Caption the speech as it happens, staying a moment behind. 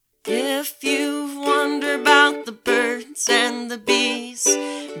if you've wondered about the birds and the bees,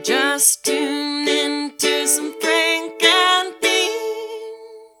 just tune in to some Frank and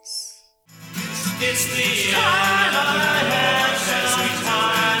Beans. It's the time of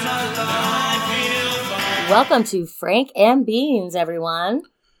Welcome to Frank and Beans, everyone.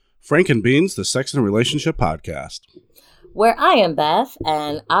 Frank and Beans, the Sex and Relationship Podcast. Where I am Beth,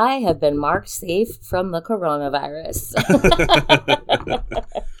 and I have been marked safe from the coronavirus.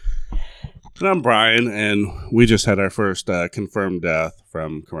 And I'm Brian, and we just had our first confirmed death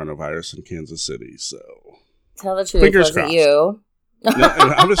from coronavirus in Kansas City, so... Tell the truth, Fingers was crossed. it you?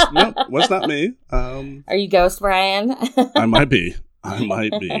 No, was not me. Are you Ghost Brian? I might be.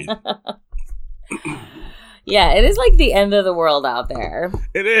 Yeah, it is like the end of the world out there.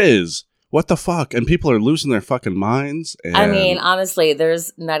 It is. What the fuck? And people are losing their fucking minds. And I mean, honestly,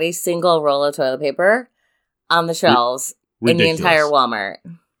 there's not a single roll of toilet paper on the shelves in the entire Walmart.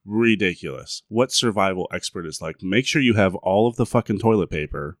 Ridiculous. What survival expert is like, make sure you have all of the fucking toilet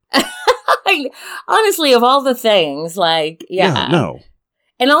paper. Honestly, of all the things, like, yeah. No.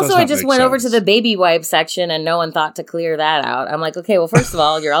 And also, I just make went over sense. to the baby wipe section and no one thought to clear that out. I'm like, okay, well, first of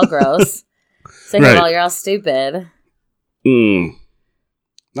all, you're all gross. Second of Right. all, you're all stupid.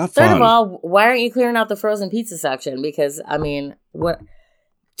 Not fun. Third of all, why aren't you clearing out the frozen pizza section? Because, I mean, what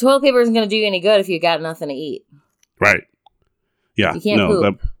toilet paper isn't going to do you any good if you got nothing to eat. Right. Yeah. You can't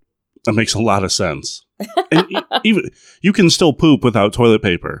poop. That makes a lot of sense. And even you can still poop without toilet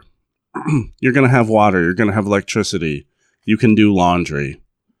paper. You're going to have water. You're going to have electricity. You can do laundry.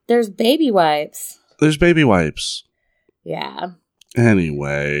 There's baby wipes. There's baby wipes. Yeah.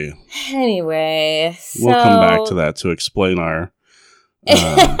 Anyway, So... we'll come back to that to explain our our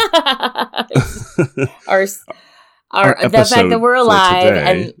the fact episode that we're for alive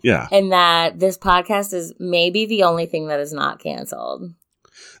today. and that this podcast is maybe the only thing that is not canceled.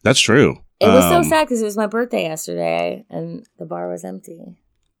 That's true. It was so sad because it was my birthday yesterday and the bar was empty.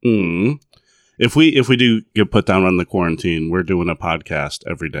 If we do get put down on the quarantine, we're doing a podcast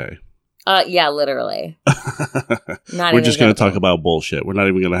every day. Yeah, literally. We're just going to talk about bullshit. We're not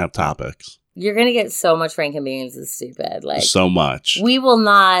even going to have topics. You're going to get so much Frank and Beans is stupid. Like So much. We will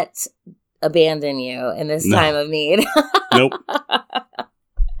not abandon you in this time of need. Nope.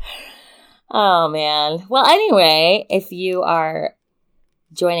 Oh, man. Well, anyway, if you are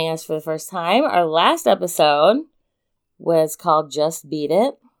joining us for the first time, our last episode was called Just Beat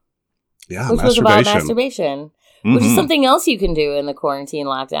It. Yeah, which was about masturbation, which is something else you can do in the quarantine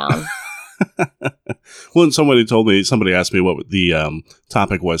lockdown. Well, somebody asked me what the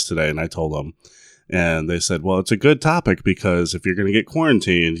topic was today, and I told them. And they said, well, it's a good topic because if you're going to get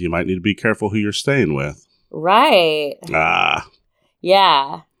quarantined, you might need to be careful who you're staying with. Right.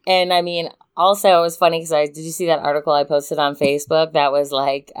 Yeah. And I mean, also, it was funny because did you see that article I posted on Facebook that was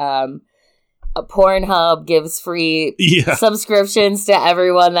like, a Pornhub gives free subscriptions to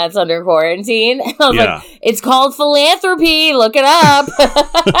everyone that's under quarantine. I was like, it's called philanthropy. Look it up.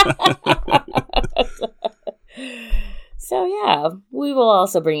 So, yeah, we will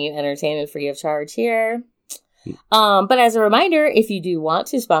also bring you entertainment free of charge here. But as a reminder, if you do want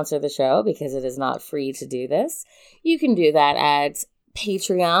to sponsor the show, because it is not free to do this, you can do that at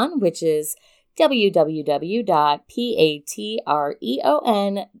Patreon, which is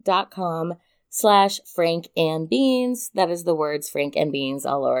www.patreon.com/Frank and Beans. That is the words Frank and Beans,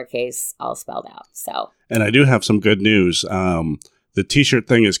 all lowercase, all spelled out. So, and I do have some good news. The t-shirt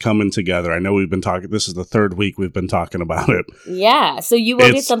thing is coming together. I know we've been talking. This is the third week we've been talking about it. Yeah. So you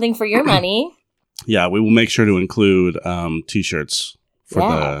will get something for your money. Yeah, we will make sure to include t-shirts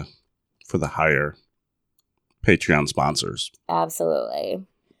for the higher Patreon sponsors. Absolutely.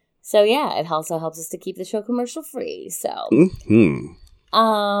 So yeah, it also helps us to keep the show commercial free. So.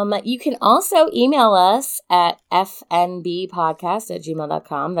 You can also email us at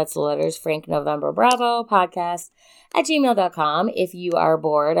fnbpodcast@gmail.com. That's the letters Frank November Bravo podcast@gmail.com. If you are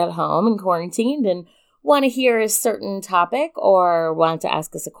bored at home and quarantined and want to hear a certain topic or want to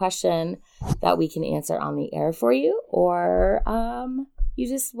ask us a question that we can answer on the air for you, or you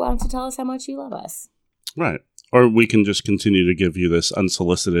just want to tell us how much you love us. Right. Or we can just continue to give you this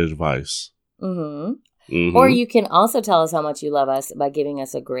unsolicited advice. Or you can also tell us how much you love us by giving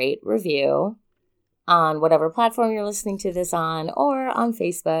us a great review on whatever platform you're listening to this on or on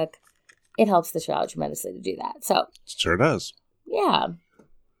Facebook. It helps the show out tremendously to do that. So sure does. Yeah.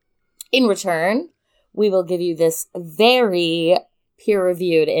 In return, we will give you this very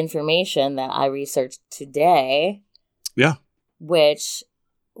peer-reviewed information that I researched today. Yeah. Which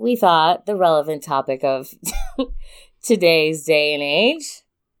we thought the relevant topic of today's day and age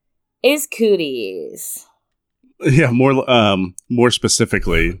is cooties. Yeah, more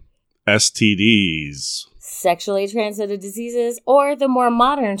specifically, STDs. Sexually transmitted diseases, or the more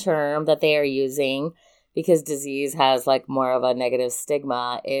modern term that they are using, because disease has like more of a negative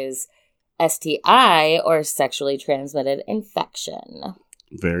stigma, is STI, or sexually transmitted infection.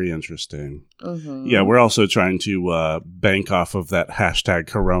 Very interesting. Mm-hmm. Yeah, we're also trying to bank off of that hashtag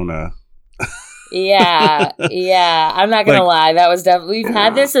Corona. Yeah. I'm not gonna lie. That was definitely, we've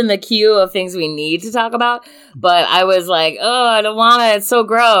had this in the queue of things we need to talk about, but I was like, oh, I don't want it. It's so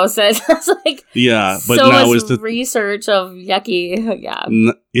gross. It's like, yeah, but so now much is the research of yucky.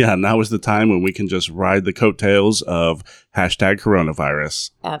 Yeah. Now is the time when we can just ride the coattails of hashtag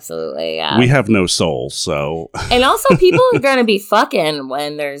coronavirus. Absolutely. Yeah. We have no soul, so. And also, people are gonna be fucking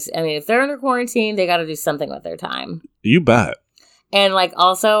when if they're under quarantine, they got to do something with their time. You bet. And, like,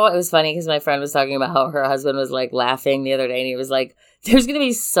 also, it was funny because my friend was talking about how her husband was, like, laughing the other day. And he was like, there's going to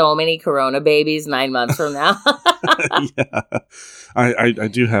be so many Corona babies 9 months from now. Yeah. I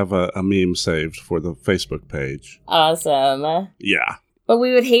do have a meme saved for the Facebook page. Awesome. Yeah. But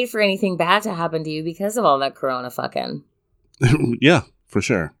we would hate for anything bad to happen to you because of all that Corona fucking. Yeah, for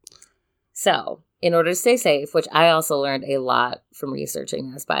sure. So, in order to stay safe, which I also learned a lot from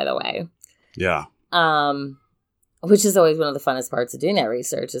researching this, by the way. Yeah. Which is always one of the funnest parts of doing that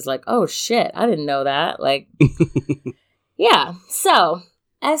research is like, oh shit, I didn't know that. Like, yeah. So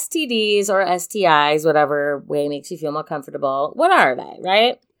STDs or STIs, whatever way makes you feel more comfortable. What are they,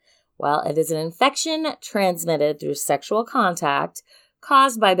 right? Well, it is an infection transmitted through sexual contact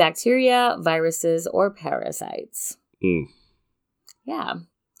caused by bacteria, viruses, or parasites. Yeah.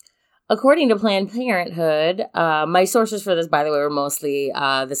 According to Planned Parenthood, my sources for this, by the way, were mostly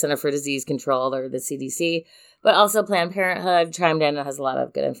the Center for Disease Control, or the CDC, but also Planned Parenthood chimed in and has a lot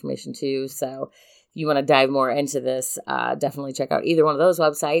of good information too. So if you want to dive more into this, definitely check out either one of those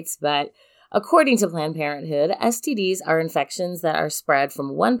websites. But according to Planned Parenthood, STDs are infections that are spread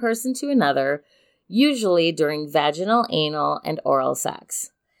from one person to another, usually during vaginal, anal, and oral sex.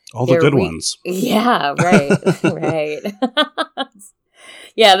 All the good ones. Yeah, right, right.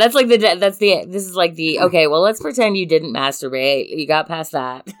 Yeah, that's like this is like the, okay, well, let's pretend you didn't masturbate. You got past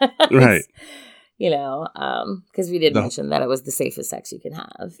that. Right. You know, because we did mention that it was the safest sex you can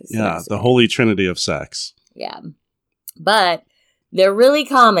have. Yeah, the holy trinity of sex. Yeah. But they're really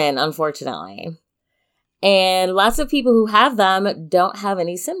common, unfortunately. And lots of people who have them don't have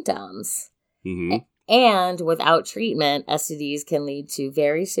any symptoms. Mm-hmm. And without treatment, STDs can lead to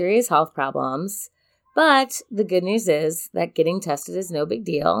very serious health problems. But the good news is that getting tested is no big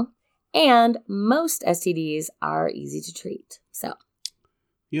deal. And most STDs are easy to treat. So.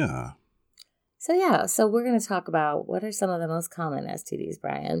 Yeah. So we're going to talk about what are some of the most common STDs,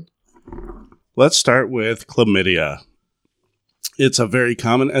 Brian. Let's start with chlamydia. It's a very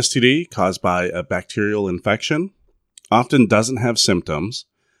common STD caused by a bacterial infection. Often doesn't have symptoms,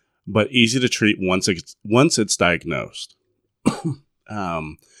 but easy to treat once it's diagnosed.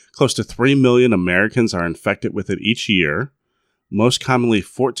 Close to 3 million Americans are infected with it each year, most commonly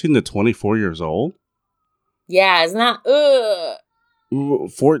 14 to 24 years old. Yeah, isn't that...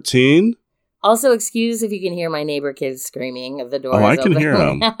 14? Also, excuse if you can hear my neighbor kids screaming if the door is I can open. hear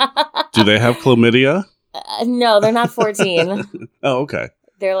them. Do they have chlamydia? No, they're not 14. Oh, okay.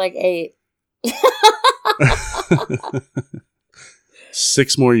 They're like 8.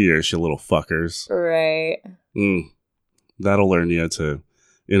 6 more years, you little fuckers. Right. That'll learn you to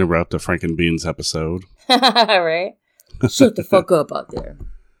interrupt a Frankenbeans episode. Right? Shut the fuck up out there.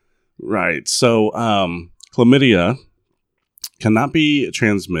 Right. So, chlamydia cannot be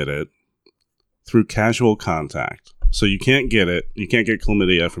transmitted through casual contact. So you can't get it. You can't get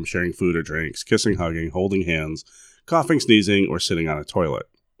chlamydia from sharing food or drinks, kissing, hugging, holding hands, coughing, sneezing, or sitting on a toilet.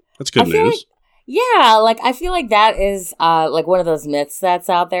 That's good news. I feel like that is like one of those myths that's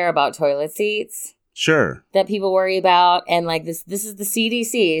out there about toilet seats. Sure. That people worry about. And like this is the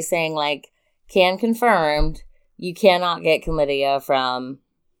CDC saying like, can confirmed, you cannot get chlamydia from,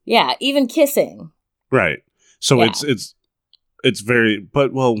 even kissing. Right. So it's very,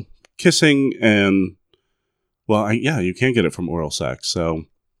 but kissing and, you can get it from oral sex. So.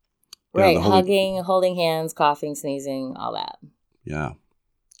 Right. Hugging, holding hands, coughing, sneezing, all that. Yeah.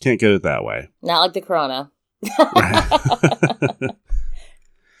 Can't get it that way. Not like the corona.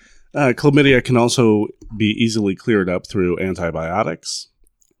 Chlamydia can also be easily cleared up through antibiotics.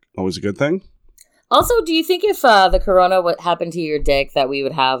 Always a good thing. Also, do you think if the corona would happen to your dick that we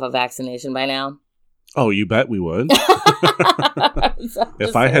would have a vaccination by now? Oh, you bet we would.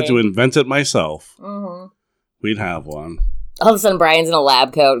 If I had to invent it myself, we'd have one. All of a sudden, Brian's in a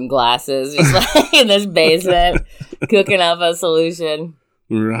lab coat and glasses, just like in this basement, cooking up a solution.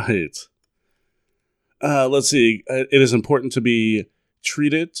 Right. Let's see. It is important to be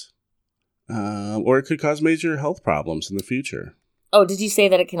treated Or it could cause major health problems in the future. Oh, did you say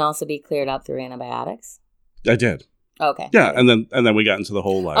that it can also be cleared up through antibiotics? I did. Okay. Yeah, and then we got into the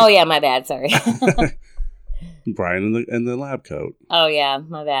whole Oh yeah, my bad. Sorry. Brian in the lab coat. Oh yeah,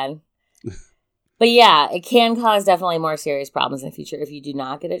 my bad. But yeah, it can cause definitely more serious problems in the future if you do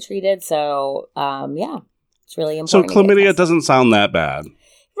not get it treated. So yeah, it's really So important. chlamydia doesn't sound that bad.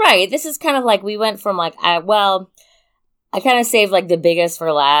 Right. This is kind of like we went from like I kind of saved like the biggest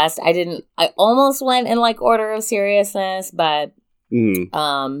for last. I almost went in like order of seriousness, but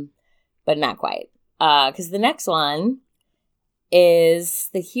not quite. Because the next one is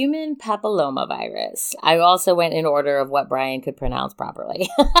the human papillomavirus. I also went in order of what Brian could pronounce properly.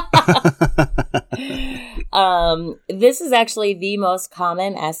 This is actually the most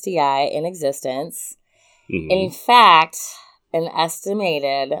common STI in existence. Mm-hmm. In fact, an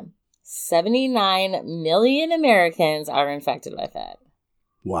estimated 79 million Americans are infected with it.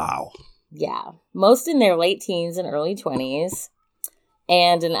 Wow. Yeah. Most in their late teens and early 20s.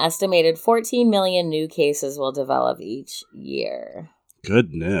 And an estimated 14 million new cases will develop each year.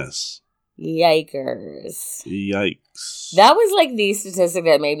 Goodness. Yikers. Yikes. That was like the statistic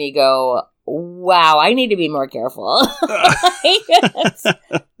that made me go, wow, I need to be more careful.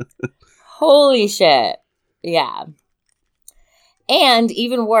 Holy shit. Yeah. And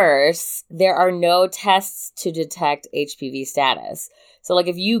even worse, there are no tests to detect HPV status. So, like,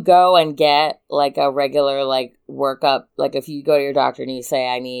 if you go and get, like, a regular, like, workup, like, if you go to your doctor and you say,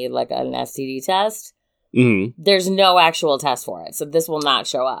 I need, like, an STD test, there's no actual test for it. So this will not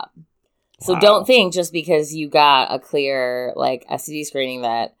show up. So don't think just because you got a clear, like, STD screening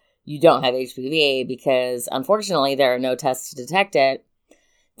that you don't have HPV, because, unfortunately, there are no tests to detect it.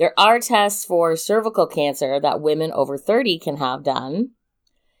 There are tests for cervical cancer that women over 30 can have done.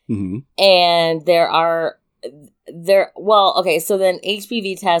 Mm-hmm. And so then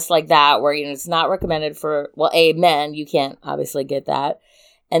HPV tests like that, where, it's not recommended for, men, you can't obviously get that.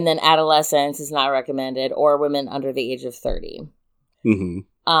 And then adolescents is not recommended, or women under the age of 30.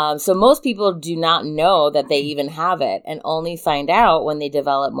 Mm-hmm. So most people do not know that they even have it, and only find out when they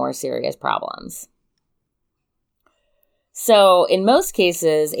develop more serious problems. So in most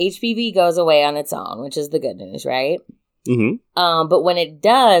cases, HPV goes away on its own, which is the good news, right? Mm-hmm. But when it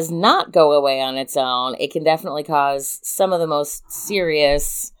does not go away on its own, it can definitely cause some of the most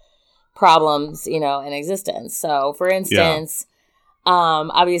serious problems, in existence. So, for instance,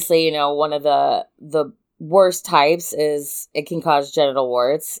 obviously, one of the worst types is it can cause genital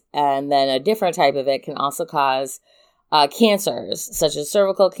warts, and then a different type of it can also cause cancers, such as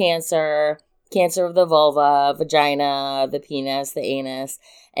cervical cancer, cancer of the vulva, vagina, the penis, the anus,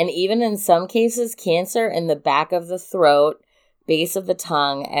 and even in some cases, cancer in the back of the throat, base of the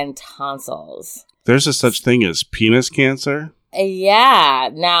tongue, and tonsils. There's a such thing as penis cancer? Yeah.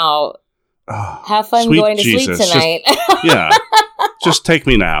 Now, have fun going to sleep tonight. Just take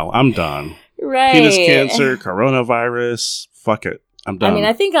me now. I'm done. Right. Penis cancer, coronavirus, fuck it. I'm done. I mean,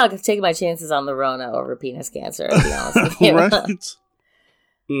 I think I'll take my chances on the Rona over penis cancer, to be honest with you. Right?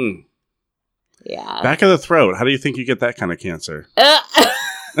 Yeah. Back of the throat. How do you think you get that kind of cancer?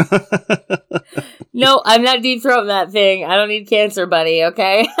 No, I'm not deep throating that thing. I don't need cancer, buddy,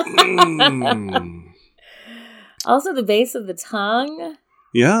 okay? Also, the base of the tongue.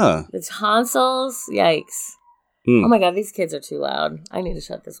 Yeah. The tonsils. Yikes. Oh my God, these kids are too loud. I need to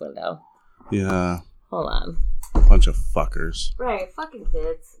shut this window. Yeah. Hold on. Bunch of fuckers. Right, fucking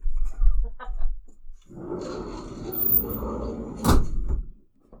kids.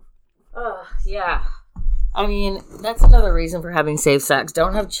 Oh, yeah. I mean, that's another reason for having safe sex.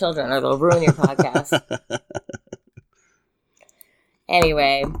 Don't have children or they'll ruin your podcast.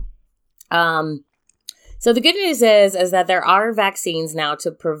 Anyway, so the good news is that there are vaccines now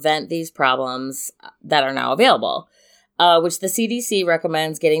to prevent these problems that are now available, which the CDC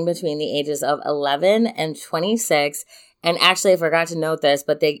recommends getting between the ages of 11 and 26. And actually, I forgot to note this,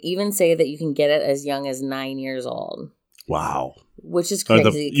 but they even say that you can get it as young as 9 years old. Wow. Which is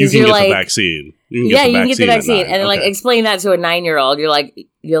crazy. You can get the vaccine. You can get the vaccine. And like, explain that to a 9-year-old. You're like,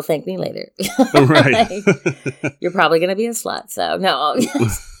 you'll thank me later. Right. You're probably going to be a slut. So, no.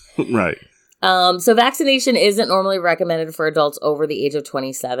 Right. So vaccination isn't normally recommended for adults over the age of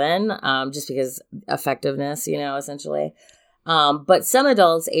 27, just because effectiveness, essentially. But some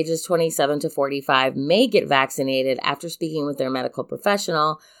adults ages 27 to 45 may get vaccinated after speaking with their medical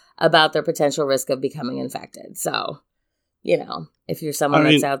professional about their potential risk of becoming infected. So, if you're someone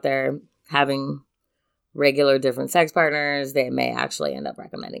that's out there having regular different sex partners, they may actually end up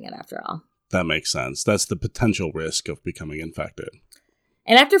recommending it after all. That makes sense. That's the potential risk of becoming infected.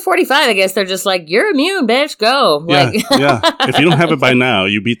 And after 45, I guess they're just like, you're immune, bitch. Go. Yeah, yeah. If you don't have it by now,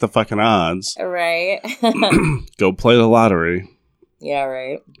 you beat the fucking odds. Right. Go play the lottery. Yeah,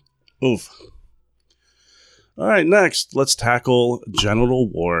 right. Oof. All right, next, let's tackle genital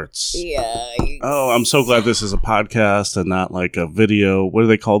warts. Yeah. Oh, I'm so glad this is a podcast and not like a video. What are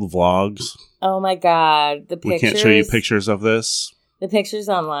they called? Vlogs? Oh, my God. The pictures. We can't show you pictures of this. The pictures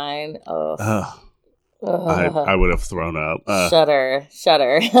online. Oh. I would have thrown up. Shudder.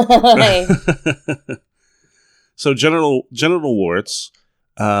 So genital warts,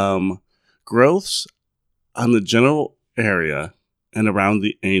 growths on the genital area and around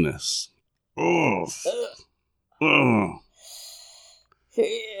the anus. Oh.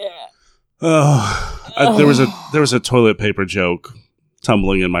 There was a toilet paper joke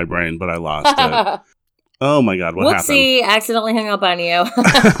tumbling in my brain, but I lost it. Oh my God, what happened? Whoopsie, accidentally hung up on you.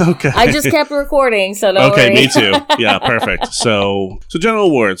 Okay. I just kept recording, so don't worry. Okay, me too. Yeah, perfect. So genital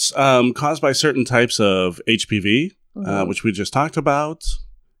warts, caused by certain types of HPV, which we just talked about.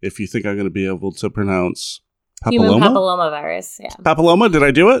 If you think I'm going to be able to pronounce papilloma? Human papillomavirus, yeah. Papilloma, did I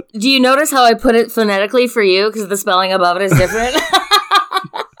do it? Do you notice how I put it phonetically for you? Because the spelling above it is different.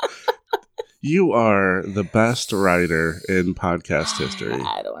 You are the best writer in podcast history.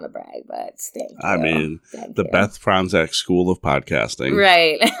 I don't want to brag, but thank you. I mean, Thank the you. Beth Franzek School of Podcasting.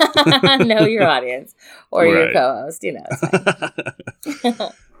 Right. Know your audience or your co-host. You know, it's fine.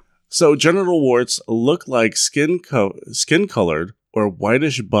 So genital warts look like skin-colored or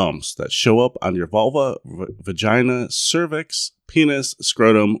whitish bumps that show up on your vulva, vagina, cervix, penis,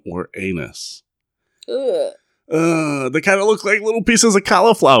 scrotum, or anus. Ugh. They kind of look like little pieces of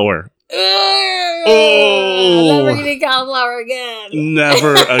cauliflower. Oh, never eating cauliflower again.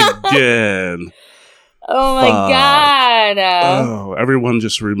 Never again. Oh my God. Oh, everyone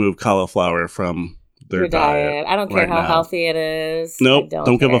just remove cauliflower from their diet. I don't care how healthy it is. Nope,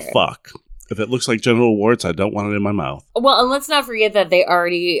 don't give a fuck. If it looks like genital warts, I don't want it in my mouth. Well, and let's not forget that they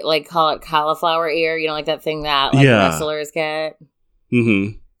already call it cauliflower ear, like that thing that wrestlers get.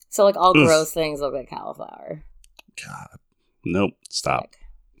 Mm-hmm. So all gross things look like cauliflower. God. Nope. Stop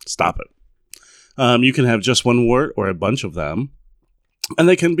it. You can have just one wart or a bunch of them, and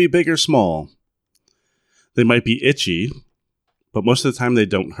they can be big or small. They might be itchy, but most of the time they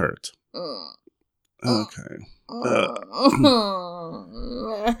don't hurt. Okay.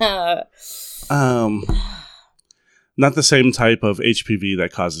 Not the same type of HPV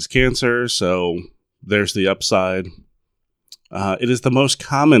that causes cancer, so there's the upside. It is the most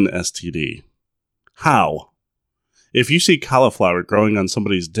common STD. How? If you see cauliflower growing on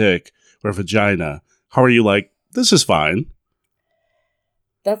somebody's dick or vagina, how are you like, this is fine?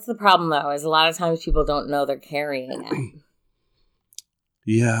 That's the problem, though, is a lot of times people don't know they're carrying it.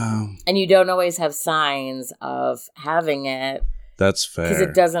 Yeah. And you don't always have signs of having it. That's fair. Because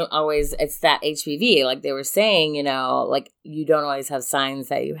it doesn't always, it's that HPV. Like they were saying, you don't always have signs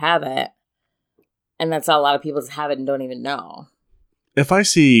that you have it. And that's how a lot of people just have it and don't even know. If I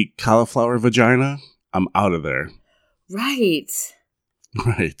see cauliflower vagina, I'm out of there. Right.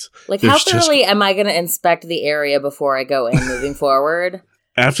 Right. How thoroughly am I going to inspect the area before I go in moving forward?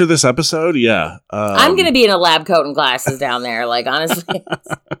 After this episode, yeah. I'm going to be in a lab coat and glasses down there, honestly. As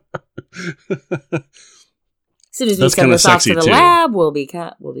soon as we send this off to the lab, we'll be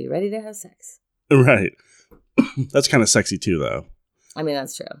ready to have sex. Right. That's kind of sexy too, though. I mean,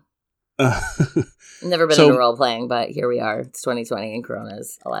 that's true. Never been into role playing, but here we are. It's 2020 and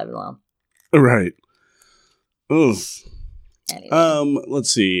Corona's alive and well. Right. Oof. Anyway. Let's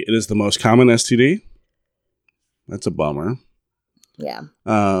see. It is the most common STD. That's a bummer. Yeah.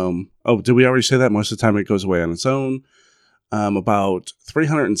 Did we already say that? Most of the time it goes away on its own. About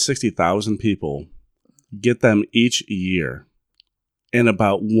 360,000 people get them each year. And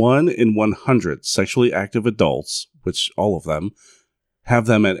about 1 in 100 sexually active adults, which all of them, have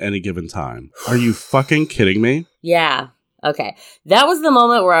them at any given time. Are you fucking kidding me? Yeah. Okay. That was the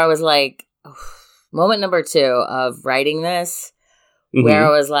moment where I was like, moment number 2 of writing this, where I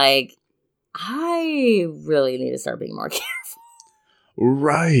was like, I really need to start being more careful.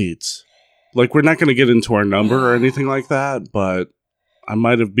 Right. We're not going to get into our number or anything like that, but I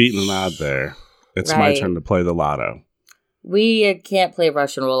might have beaten an odd there. It's my turn to play the lotto. We can't play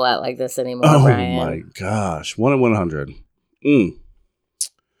Russian roulette like this anymore, Oh Brian. my gosh. 1 in 100.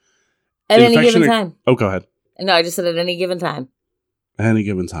 At any given time. Oh, go ahead. No, I just said at any given time. Any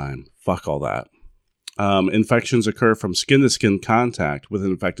given time. Fuck all that. Infections occur from skin-to-skin contact with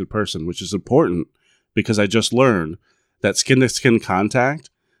an infected person, which is important because I just learned that skin-to-skin contact,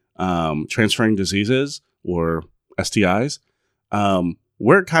 transferring diseases or STIs,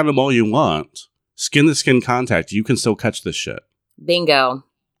 wear a condom all you want. Skin-to-skin contact, you can still catch this shit. Bingo.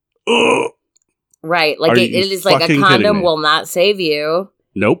 Ugh. Right. Like it is like a condom will not save you.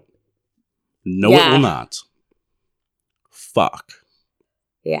 Nope. No, It will not. Fuck.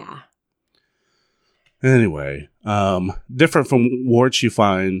 Yeah. Anyway, different from warts you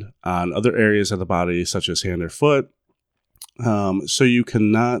find on other areas of the body, such as hand or foot. So you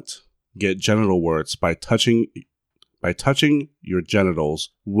cannot get genital warts by touching your genitals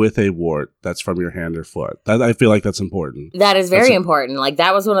with a wart that's from your hand or foot. I feel like that's important. That is very important. Like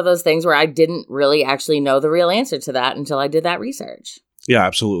that was one of those things where I didn't really actually know the real answer to that until I did that research. Yeah,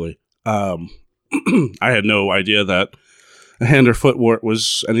 absolutely. I had no idea that a hand or foot wart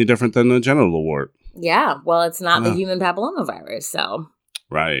was any different than a genital wart. Yeah, well, it's not the human papillomavirus, so.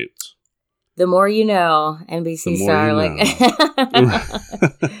 Right. The more you know, NBC star, like.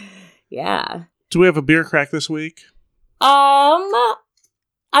 Yeah. Do we have a beer crack this week? I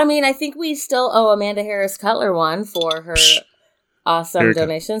mean, I think we still owe Amanda Harris Cutler one for her awesome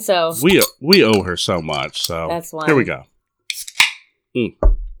donation. So we owe her so much. So that's one. Here we go.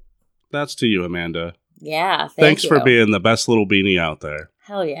 That's to you, Amanda. Yeah. Thanks for being the best little beanie out there.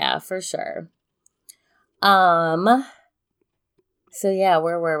 Hell yeah, for sure. So yeah,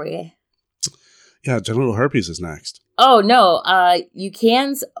 where were we? Yeah, genital herpes is next. Oh no, you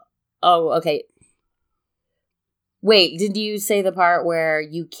can. Oh, okay. Wait, did you say the part where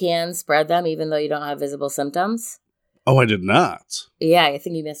you can spread them even though you don't have visible symptoms? Oh, I did not. Yeah, I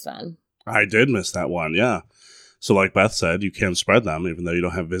think you missed one. I did miss that one, yeah. So like Beth said, you can spread them even though you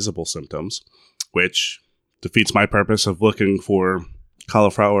don't have visible symptoms, which defeats my purpose of looking for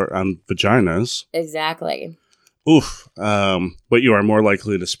cauliflower on vaginas. Exactly. Oof. But you are more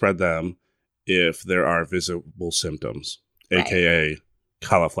likely to spread them if there are visible symptoms, right. AKA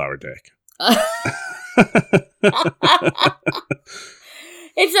cauliflower dick.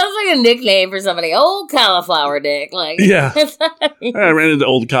 It sounds like a nickname for somebody. Old cauliflower dick. Like, yeah. I ran into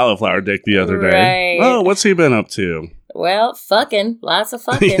old cauliflower dick the other day. Right. Oh, what's he been up to? Well, fucking. Lots of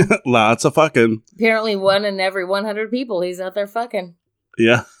fucking. Lots of fucking. Apparently 1 in every 100 people he's out there fucking.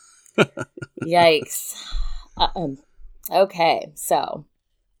 Yeah. Yikes. Okay, so.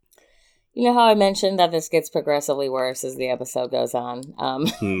 You know how I mentioned that this gets progressively worse as the episode goes on?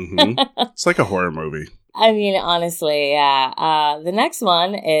 It's like a horror movie. I mean, honestly, yeah. The next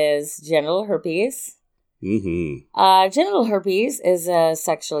one is genital herpes. Genital herpes is a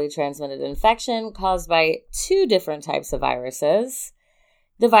sexually transmitted infection caused by 2 different types of viruses.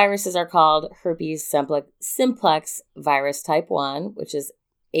 The viruses are called herpes simplex virus type 1, which is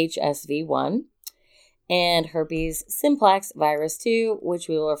HSV1, and herpes simplex virus 2, which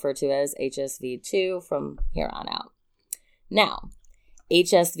we will refer to as HSV2 from here on out. Now,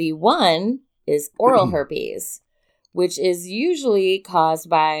 HSV1 is oral herpes, which is usually caused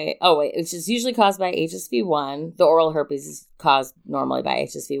by HSV1. The oral herpes is caused normally by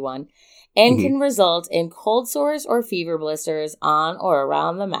HSV1 and can result in cold sores or fever blisters on or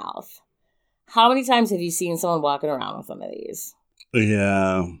around the mouth. How many times have you seen someone walking around with one of these?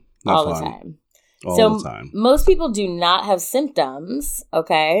 Yeah. All the time. All the time. Most people do not have symptoms,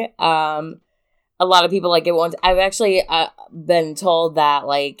 okay? A lot of people, like, it won't. I've actually been told that,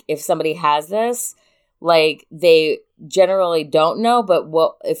 like, if somebody has this, like, they generally don't know, but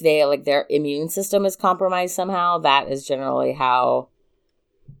what if they, like, their immune system is compromised somehow, that is generally how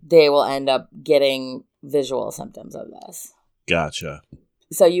they will end up getting visual symptoms of this. Gotcha.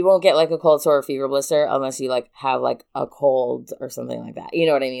 So you won't get, like, a cold sore or fever blister unless you, like, have, like, a cold or something like that. You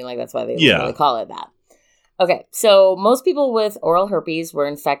know what I mean? Like, that's why they literally call it that. Okay, so most people with oral herpes were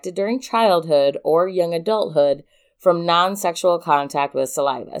infected during childhood or young adulthood from non-sexual contact with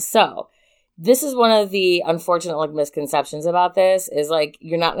saliva. So this is one of the unfortunate, like, misconceptions about this is, like,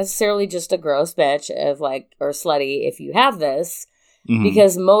 you're not necessarily just a gross bitch if, like, or slutty if you have this,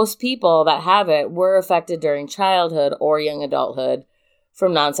 because most people that have it were affected during childhood or young adulthood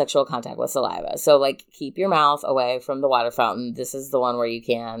from non-sexual contact with saliva. So, like, keep your mouth away from the water fountain. This is the one where you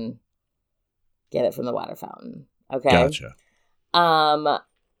can get it from the water fountain. Okay? Gotcha.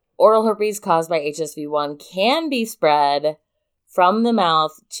 Oral herpes caused by HSV1 can be spread from the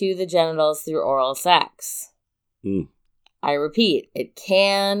mouth to the genitals through oral sex. I repeat, it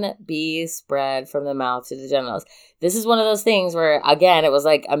can be spread from the mouth to the genitals. This is one of those things where, again, it was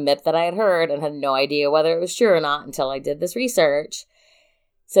like a myth that I had heard and had no idea whether it was true or not until I did this research.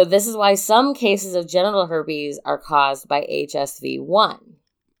 So this is why some cases of genital herpes are caused by HSV1.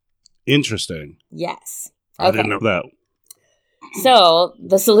 Interesting. Yes. Okay. I didn't know that. So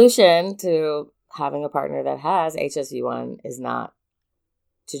the solution to having a partner that has HSV1 is not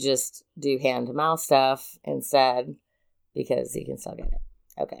to just do hand-to-mouth stuff instead, because you can still get it.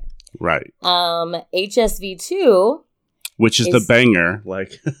 Okay. Right. HSV2. which is the banger.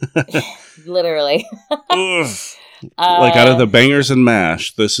 Like, literally. Like out of the bangers and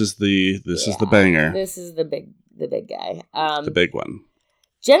mash, this is the banger. This is the big guy. The big one.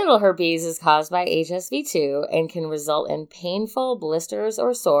 Genital herpes is caused by HSV2 and can result in painful blisters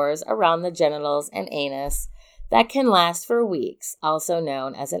or sores around the genitals and anus that can last for weeks, also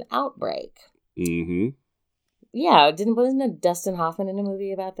known as an outbreak. Mm-hmm. Yeah, wasn't Dustin Hoffman in a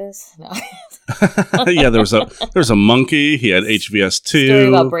movie about this? No. Yeah, there was a monkey. He had HVS2. Story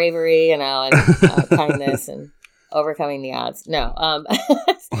about bravery, and kindness and overcoming the odds. No.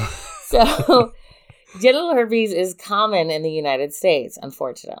 So genital herpes is common in the United States,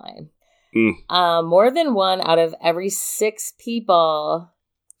 unfortunately. More than 1 out of every 6 people.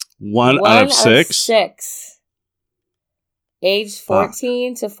 One out of 6? 6. Age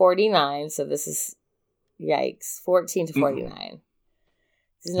 14 to 49. So this is, yikes, 14 to 49.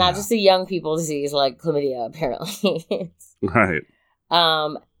 This is not just a young people disease like chlamydia, apparently. Right.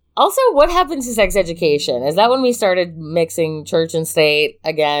 Also, what happened to sex education? Is that when we started mixing church and state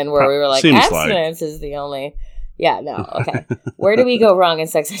again, where we were like, abstinence is the only... Yeah, no, okay. Where do we go wrong in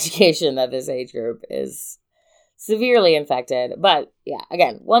sex education that this age group is severely infected? But, yeah,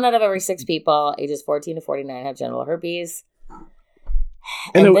 again, 1 out of every 6 people, ages 14 to 49, have genital herpes.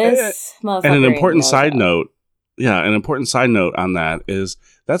 And an important side note, an important side note on that is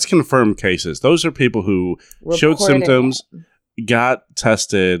that's confirmed cases. Those are people who showed symptoms... got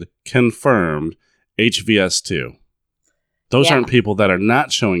tested, confirmed HVS2. Those aren't people that are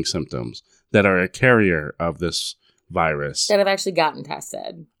not showing symptoms, that are a carrier of this virus. That have actually gotten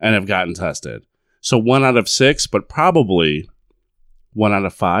tested. And have gotten tested. So 1 out of 6, but probably 1 out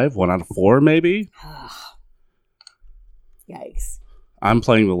of 5, 1 out of 4 maybe? Yikes. I'm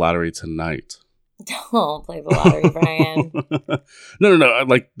playing the lottery tonight. Don't play the lottery, Brian. No,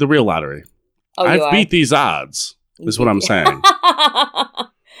 like the real lottery. Oh, I've beat these odds. Is what I'm saying.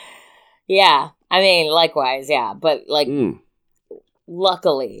 Yeah. I mean, likewise, yeah. But,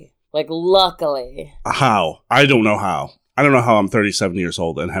 luckily. How? I don't know how. I don't know how I'm 37 years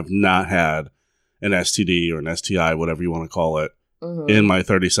old and have not had an STD or an STI, whatever you want to call it, in my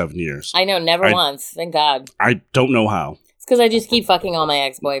 37 years. I know, never once. Thank God. I don't know how. It's because I just keep fucking all my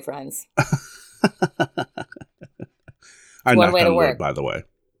ex-boyfriends. I one way to work, by the way.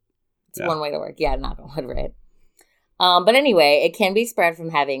 It's one way to work. Yeah, knock on wood, right? But anyway, it can be spread from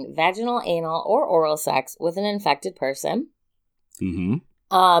having vaginal, anal, or oral sex with an infected person. Mm-hmm.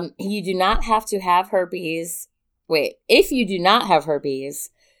 You do not have to have herpes. If you do not have herpes,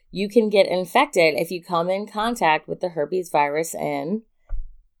 you can get infected if you come in contact with the herpes virus in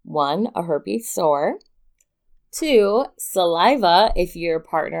 1, a herpes sore, 2, saliva if your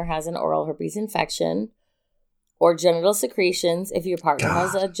partner has an oral herpes infection, or genital secretions if your partner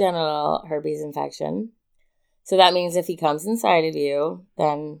has a genital herpes infection. So that means if he comes inside of you,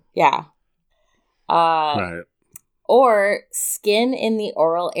 then yeah. Right. Or skin in the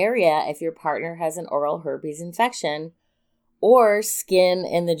oral area if your partner has an oral herpes infection, or skin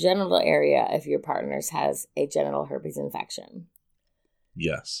in the genital area if your partner has a genital herpes infection.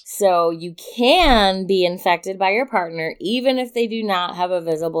 Yes. So you can be infected by your partner even if they do not have a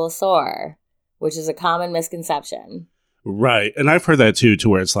visible sore, which is a common misconception. Right. And I've heard that too, to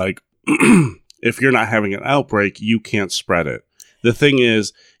where it's like, if you're not having an outbreak, you can't spread it. The thing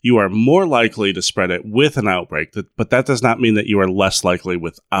is, you are more likely to spread it with an outbreak, but that does not mean that you are less likely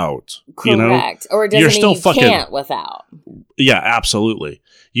without. Correct. You know? Or it doesn't mean you can't without. Yeah, absolutely.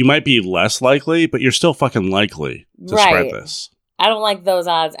 You might be less likely, but you're still fucking likely to spread this. I don't like those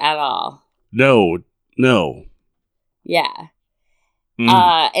odds at all. No. Yeah.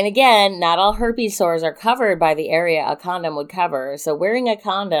 And again, not all herpes sores are covered by the area a condom would cover. So wearing a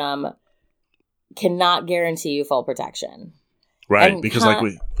condom cannot guarantee you full protection. Right, and because go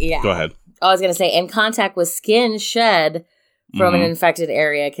ahead. I was going to say, and contact with skin shed from an infected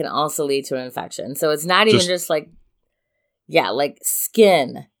area can also lead to an infection. So it's not even just like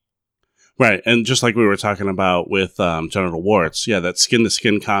skin. Right, and just like we were talking about with genital warts, that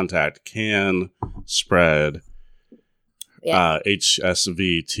skin-to-skin contact can spread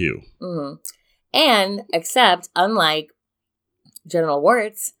HSV2. Mm-hmm. And, except, unlike genital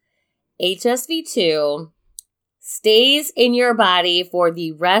warts, HSV2 stays in your body for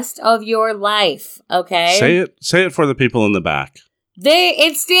the rest of your life, okay? Say it for the people in the back.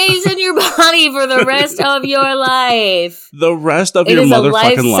 It stays in your body for the rest of your life. The rest of your motherfucking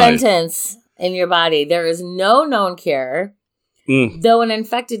life. It is a life sentence in your body. There is no known cure. Though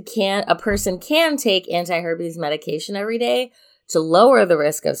a person can take anti-herpes medication every day to lower the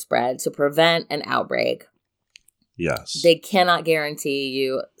risk of spread to prevent an outbreak. Yes. They cannot guarantee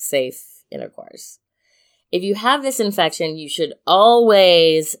you safe intercourse. If you have this infection, you should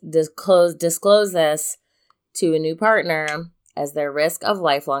always disclose this to a new partner, as their risk of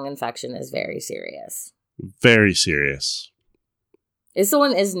lifelong infection is very serious. Very serious. This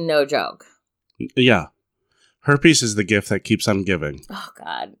one is no joke. Yeah. Herpes is the gift that keeps on giving. Oh,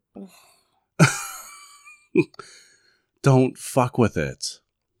 God. Don't fuck with it.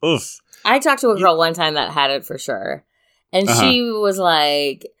 Oof. I talked to a girl one time that had it for sure. And she was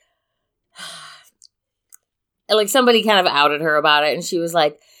like somebody kind of outed her about it. And she was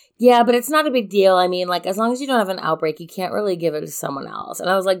like, yeah, but it's not a big deal. I mean, like, as long as you don't have an outbreak, you can't really give it to someone else. And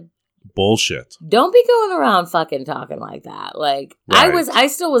I was like, bullshit. Don't be going around fucking talking like that. Like, right. I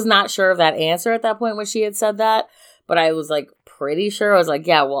still was not sure of that answer at that point when she had said that. But I was like pretty sure. I was like,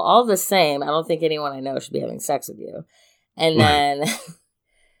 yeah, well, all the same, I don't think anyone I know should be having sex with you. And then,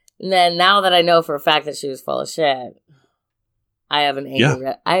 and then now that I know for a fact that she was full of shit, I have an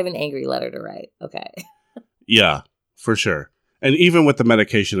angry letter to write. Okay. Yeah, for sure. And even with the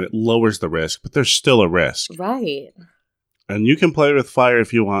medication, it lowers the risk, but there's still a risk. Right. And you can play with fire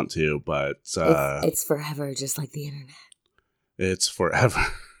if you want to, but... it's forever, just like the internet. It's forever.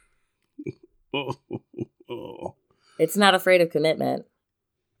 It's not afraid of commitment.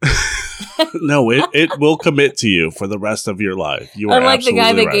 No, it will commit to you for the rest of your life. You are unlike the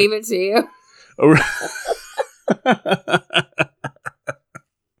guy that right. gave it to you.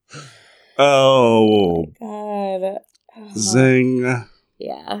 Oh. God. Zing.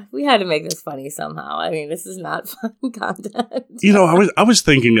 Yeah, we had to make this funny somehow. I mean, this is not fun content. You know, I was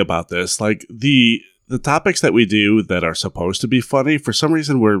thinking about this. Like, the topics that we do that are supposed to be funny, for some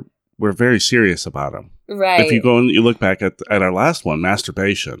reason we're very serious about them. Right. If you go and you look back at our last one,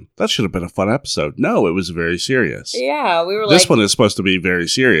 masturbation, that should have been a fun episode. No, it was very serious. Yeah, we were This one is supposed to be very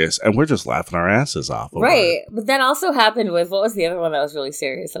serious, and we're just laughing our asses off. Right. But that also happened with, what was the other one that was really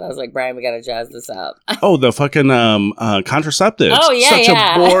serious? And I was like, Brian, we got to jazz this up. Oh, the fucking contraceptives. Oh, yeah, Such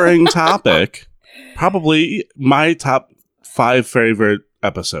a boring topic. Probably my top 5 favorite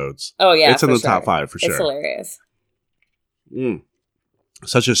episodes. Oh, yeah, it's in the top 5 for sure. It's hilarious.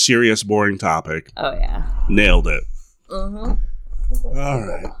 Such a serious, boring topic. Oh, yeah. Nailed it. Mm-hmm. All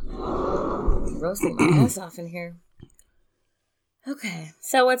right. Roasting my ass off in here. Okay,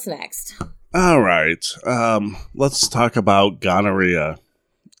 so what's next? All right. Let's talk about gonorrhea,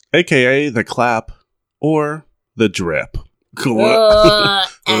 a.k.a. the clap or the drip.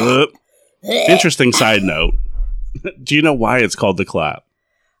 Interesting side note. Do you know why it's called the clap?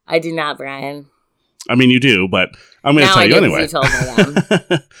 I do not, Brian. I mean, you do, but I'm going to tell you anyway. You told me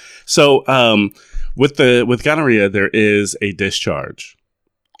that. So, with gonorrhea, there is a discharge,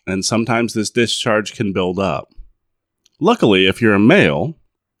 and sometimes this discharge can build up. Luckily, if you're a male,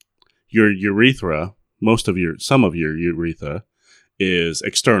 your urethra, some of your urethra, is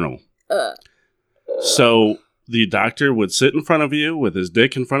external. So the doctor would sit in front of you with his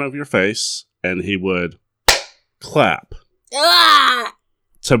dick in front of your face, and he would clap.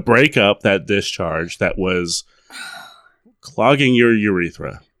 To break up that discharge that was clogging your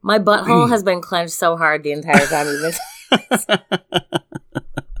urethra. My butthole has been clenched so hard the entire time we've been.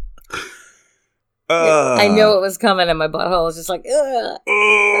 I know it was coming, and my butthole was just like,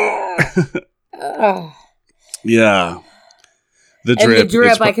 Yeah. The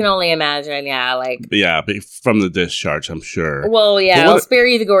drip, I can only imagine. Yeah, from the discharge, I'm sure. Well, yeah, I'll spare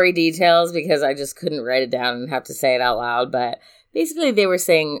you the gory details because I just couldn't write it down and have to say it out loud, but. Basically, they were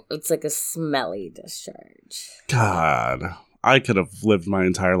saying it's like a smelly discharge. God, I could have lived my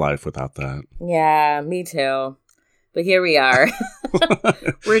entire life without that. Yeah, me too. But here we are.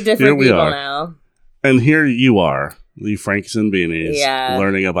 We're different people now. And here you are, the Frankies and Beanies,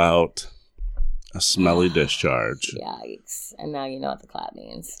 learning about a smelly discharge. Yikes. And now you know what the clap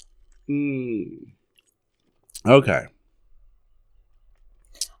means. Okay.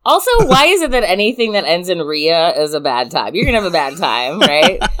 Also, why is it that anything that ends in rhea is a bad time? You're going to have a bad time,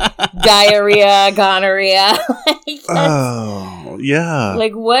 right? Diarrhea, gonorrhea. Oh, yeah.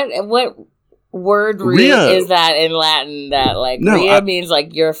 Like, what word rhea is that in Latin that, like, rhea means,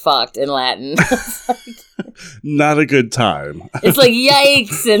 like, you're fucked in Latin? Not a good time. It's like,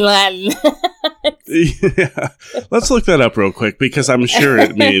 yikes in Latin. Yeah. Let's look that up real quick because I'm sure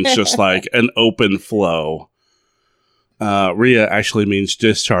it means just, like, an open flow. Rhea actually means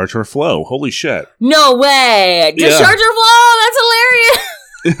discharge or flow. Holy shit. No way. Discharge or flow? That's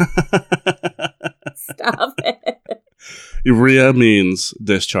hilarious. Stop it. Rhea means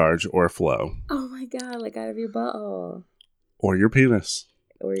discharge or flow. Oh my God, like out of your butthole. Or your penis.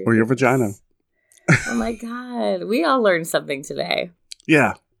 Or your vagina. Oh my God. We all learned something today.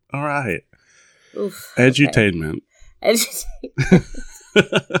 Yeah. All right. Oof. Edutainment. Okay.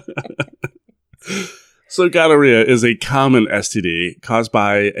 So gonorrhea is a common STD caused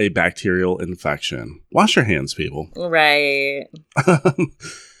by a bacterial infection. Wash your hands, people. Right.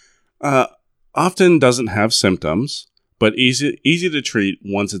 Often doesn't have symptoms, but easy to treat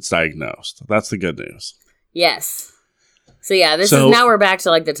once it's diagnosed. That's the good news. Yes. So yeah, now we're back to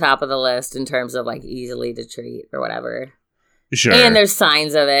like the top of the list in terms of like easily to treat or whatever. Sure. And there's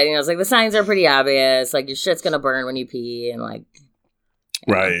signs of it. It's like the signs are pretty obvious. Like your shit's gonna burn when you pee, and like.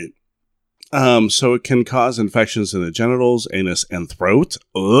 Right. So it can cause infections in the genitals, anus, and throat.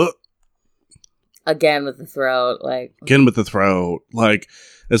 Again with the throat, like. Again with the throat, like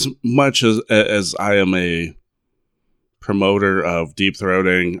as much as I am a promoter of deep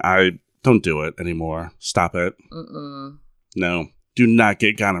throating, I don't do it anymore. Stop it. Mm-mm. No, do not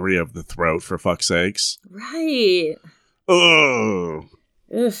get gonorrhea of the throat for fuck's sakes. Right. Ugh.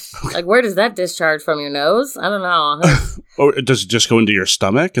 Like, where does that discharge from your nose? I don't know. Or does it just go into your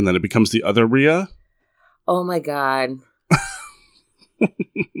stomach and then it becomes the other rhea? Oh my God.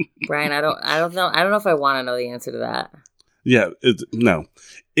 Brian, I don't know. I don't know if I want to know the answer to that. Yeah, no.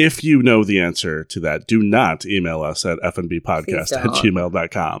 If you know the answer to that, do not email us at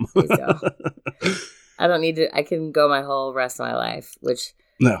fnbpodcast@gmail.com. Please don't. I don't need to. I can go my whole rest of my life, which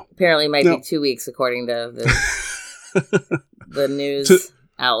apparently might be 2 weeks according to the news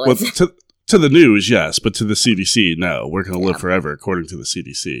outlets. Well, to the news, yes, but to the CDC, no. We're going to live forever according to the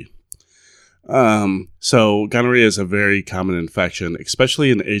CDC. So gonorrhea is a very common infection,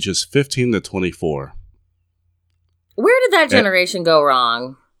 especially in ages 15 to 24. Where did that generation go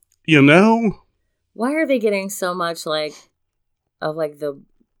wrong? You know? Why are they getting so much like of like the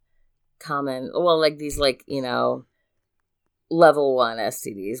common, well, like these like, level 1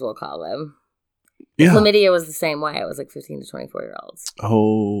 STDs, we'll call them. Yeah. Chlamydia was the same way. It was like 15 to 24-year-olds.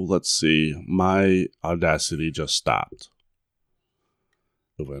 Oh, let's see. My Audacity just stopped.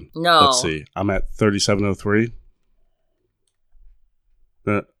 Moving. No. Let's see. I'm at 3703.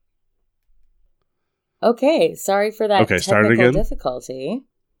 Okay. Sorry for that technical difficulty.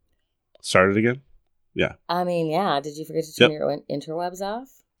 Start it again? Yeah. I mean, yeah. Did you forget to turn your interwebs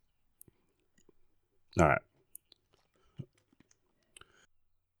off? All right.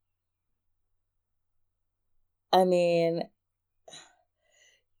 I mean,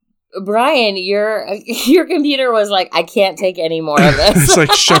 Brian, your computer was like, I can't take any more of this. It's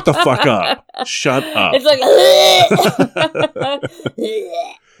like, shut the fuck up. Shut up. It's like,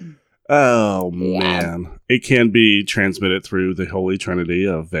 oh, man. It can be transmitted through the holy trinity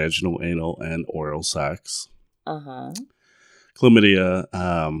of vaginal, anal, and oral sex. Uh-huh. Chlamydia,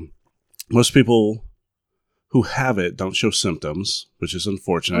 most people who have it don't show symptoms, which is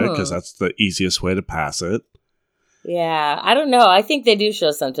unfortunate because that's the easiest way to pass it. Yeah, I don't know. I think they do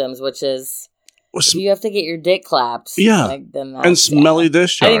show symptoms, which is if you have to get your dick clapped. Yeah, then and smelly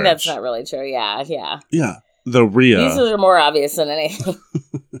discharge. I think that's not really true. Yeah. Yeah, the rhea. These are more obvious than anything.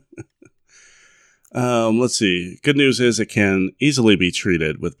 Let's see. Good news is it can easily be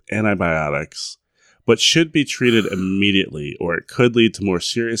treated with antibiotics, but should be treated immediately, or it could lead to more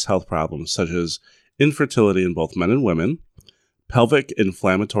serious health problems such as infertility in both men and women, pelvic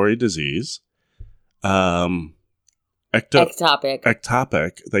inflammatory disease,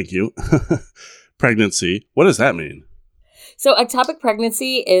 ectopic, thank you. Pregnancy. What does that mean? So ectopic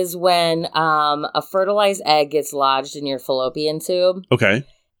pregnancy is when a fertilized egg gets lodged in your fallopian tube. Okay.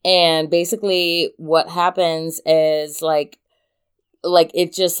 And basically what happens is like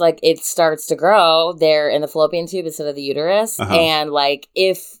it just like it starts to grow there in the fallopian tube instead of the uterus. Uh-huh. And like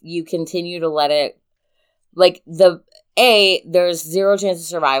if you continue to let it like there's 0 chance of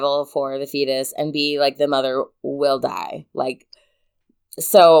survival for the fetus, and B, like the mother will die. Like,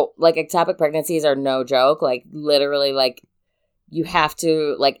 so like ectopic pregnancies are no joke. Like literally, like you have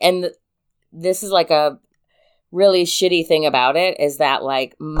to like, and this is like a really shitty thing about it is that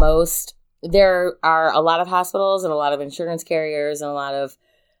like there are a lot of hospitals and a lot of insurance carriers and a lot of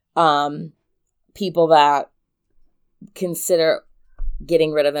people that consider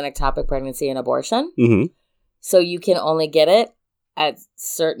getting rid of an ectopic pregnancy an abortion. Mm-hmm. So you can only get it at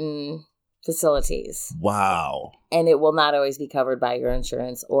certain facilities. Wow. And it will not always be covered by your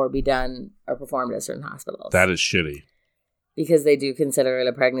insurance or be done or performed at certain hospitals. That is shitty. Because they do consider it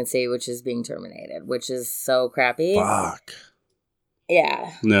a pregnancy which is being terminated, which is so crappy. Fuck.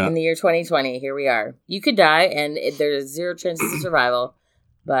 Yeah. No. In the year 2020, here we are. You could die and there's 0 chances of survival.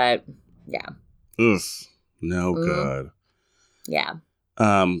 But yeah. Ugh. No good. Yeah.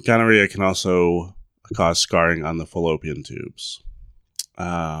 Gonorrhea can also cause scarring on the fallopian tubes.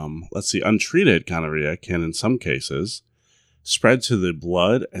 Let's see. Untreated gonorrhea can, in some cases, spread to the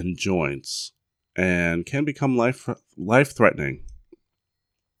blood and joints and can become life-threatening.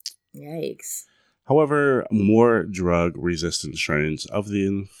 Yikes. However, more drug-resistant strains of the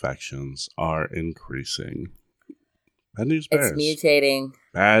infections are increasing. Bad news bears. It's mutating.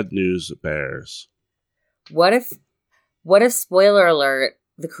 Bad news bears. What if, spoiler alert,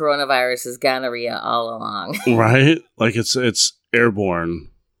 the coronavirus is gonorrhea all along? Right? Like it's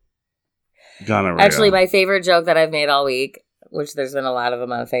airborne gonorrhea. Actually, my favorite joke that I've made all week, which there's been a lot of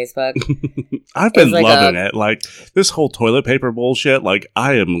them on Facebook. I've been loving it. Like, this whole toilet paper bullshit, like,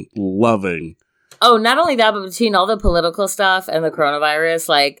 I am loving. Oh, not only that, but between all the political stuff and the coronavirus,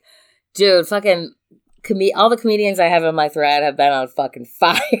 like, dude, fucking, all the comedians I have in my thread have been on fucking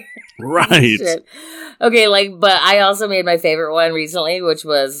fire. Right. Shit. Okay, like, but I also made my favorite one recently, which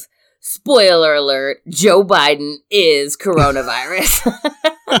was, spoiler alert, Joe Biden is coronavirus.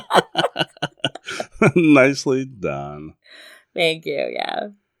 Nicely done. Thank you, yeah.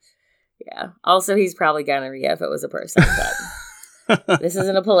 Yeah. Also, he's probably gonorrhea if it was a person, but this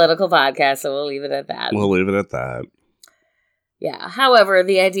isn't a political podcast, so we'll leave it at that. We'll leave it at that. Yeah. However,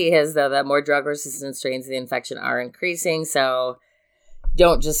 the idea is, though, that more drug-resistant strains of the infection are increasing, so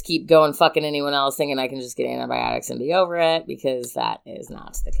don't just keep going fucking anyone else thinking I can just get antibiotics and be over it, because that is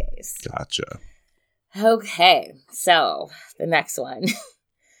not the case. Gotcha. Okay, so the next one.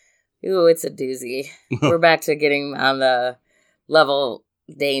 Ooh, it's a doozy. We're back to getting on the level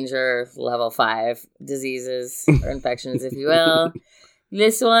 5 diseases or infections, if you will.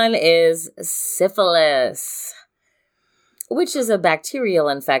 This one is syphilis, which is a bacterial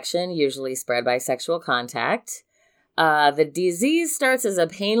infection usually spread by sexual contact. The disease starts as a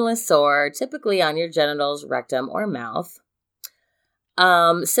painless sore, typically on your genitals, rectum, or mouth.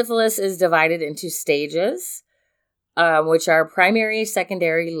 Syphilis is divided into stages, which are primary,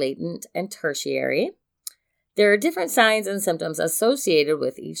 secondary, latent, and tertiary. There are different signs and symptoms associated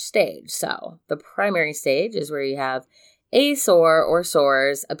with each stage. So the primary stage is where you have a sore or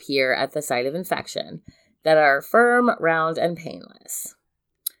sores appear at the site of infection that are firm, round, and painless.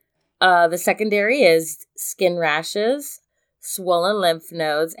 The secondary is skin rashes, swollen lymph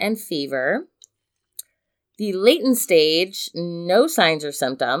nodes, and fever. The latent stage, no signs or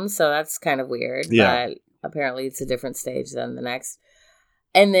symptoms, so that's kind of weird. Yeah. But apparently it's a different stage than the next.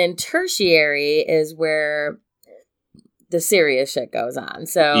 And then tertiary is where the serious shit goes on.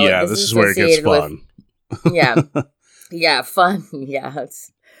 So yeah, this is where it gets fun. Yeah, fun. Yeah,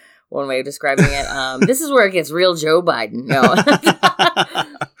 that's one way of describing it. This is where it gets real Joe Biden. No.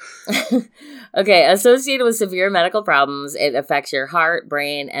 Okay, associated with severe medical problems, it affects your heart,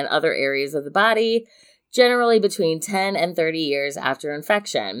 brain, and other areas of the body, generally between 10 and 30 years after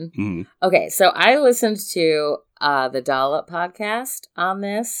infection. Mm-hmm. Okay, so I listened to the Dollop podcast on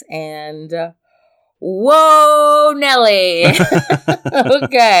this, and whoa, Nelly!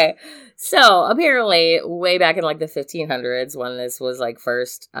 Okay, so apparently way back in like the 1500s when this was like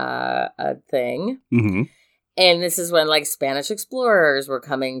first a thing, mm-hmm. and this is when like Spanish explorers were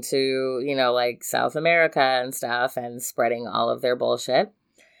coming to, you know, like South America and stuff and spreading all of their bullshit.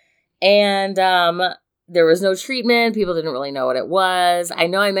 And there was no treatment. People didn't really know what it was. I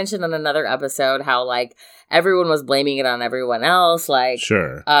know I mentioned on another episode how like everyone was blaming it on everyone else. Like,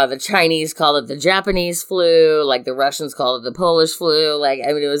 sure. The Chinese called it the Japanese flu. Like the Russians called it the Polish flu. Like,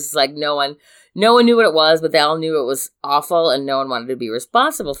 I mean, it was like no one knew what it was, but they all knew it was awful and no one wanted to be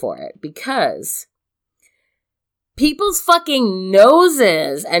responsible for it because people's fucking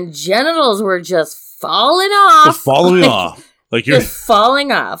noses and genitals were just falling off. Falling off. Like you're just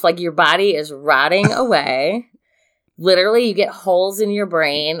falling off. Like your body is rotting away. Literally, you get holes in your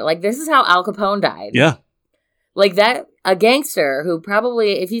brain. Like this is how Al Capone died. Yeah. Like that, a gangster who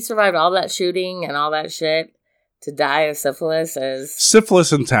probably, if he survived all that shooting and all that shit, to die of syphilis is...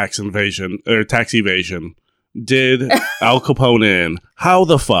 Syphilis and tax evasion did Al Capone in. How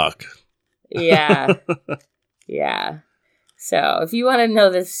the fuck? Yeah. Yeah. So, if you want to know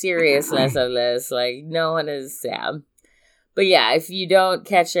the seriousness of this, like, no one is sad. But yeah, if you don't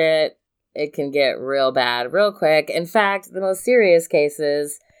catch it, it can get real bad real quick. In fact, the most serious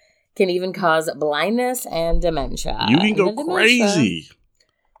cases can even cause blindness and dementia. You can go crazy.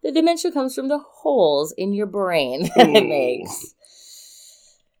 The dementia comes from the holes in your brain that it makes.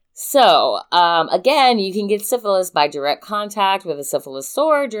 So, again, you can get syphilis by direct contact with a syphilis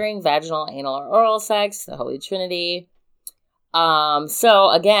sore during vaginal, anal, or oral sex, the Holy Trinity. So,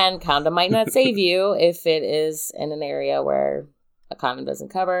 again, condom might not save you if it is in an area where a condom doesn't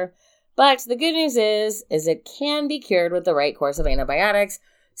cover. But the good news is it can be cured with the right course of antibiotics.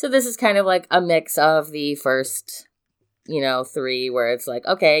 So this is kind of like a mix of the first, 3 where it's like,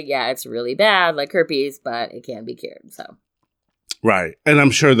 okay, yeah, it's really bad, like herpes, but it can be cured, so. Right. And I'm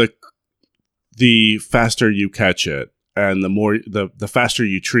sure the faster you catch it and the faster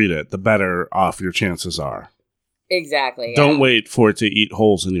you treat it, the better off your chances are. Exactly. Don't wait for it to eat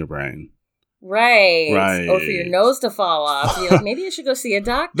holes in your brain. Right. Or for your nose to fall off. You're like, maybe I should go see a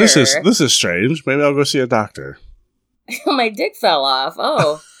doctor. This is strange. Maybe I'll go see a doctor. My dick fell off.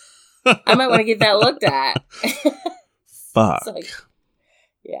 Oh. I might want to get that looked at. Fuck. Like,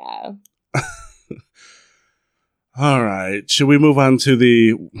 yeah. All right. Should we move on to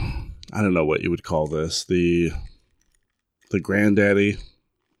the, I don't know what you would call this, the granddaddy?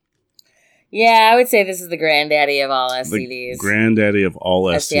 Yeah, I would say this is the granddaddy of all STDs. The granddaddy of all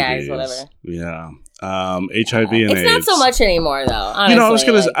STDs. Whatever. Yeah. HIV and AIDS. It's not so much anymore, though. Honestly,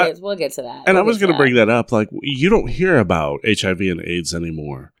 I was gonna. We'll get to that. And I was gonna bring that up. Like, you don't hear about HIV and AIDS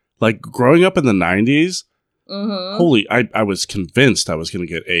anymore. Like, growing up in the 90s, I was convinced I was gonna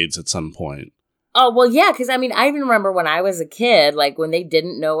get AIDS at some point. Oh, well, yeah, because I mean, I even remember when I was a kid, like when they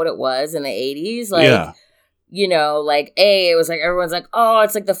didn't know what it was in the 80s, like. Yeah. You know, like, it was like, everyone's like, oh,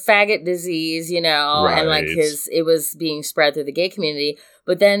 it's like the faggot disease, you know, right. And like it was being spread through the gay community.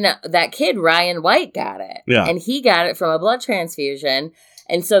 But then that kid, Ryan White, got it. Yeah. And he got it from a blood transfusion.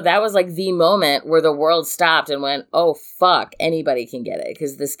 And so that was like the moment where the world stopped and went, oh, fuck, anybody can get it.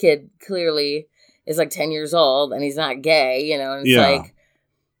 Because this kid clearly is like 10 years old and he's not gay, you know, and it's like,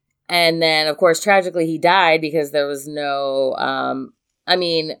 and then, of course, tragically, he died because there was no,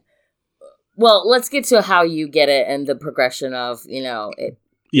 well, let's get to how you get it and the progression of, you know, it.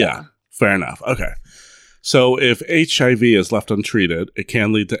 Yeah, fair enough. Okay. So if HIV is left untreated, it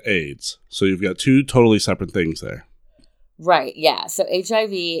can lead to AIDS. So you've got two totally separate things there. Right, yeah. So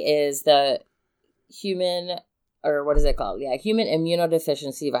HIV is the human, or what is it called? Yeah, human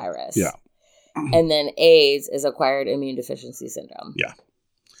immunodeficiency virus. Yeah. And then AIDS is acquired immune deficiency syndrome. Yeah.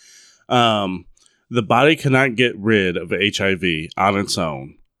 The body cannot get rid of HIV on its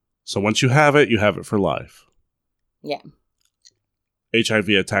own. So once you have it for life. Yeah. HIV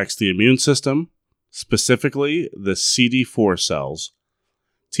attacks the immune system, specifically the CD4 cells,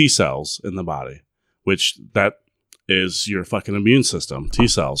 T cells in the body, which that is your fucking immune system, T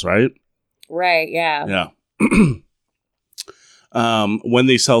cells, right? Right, yeah. Yeah. When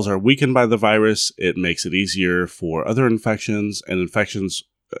these cells are weakened by the virus, it makes it easier for other infections and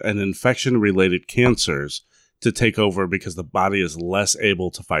infection-related cancers to take over because the body is less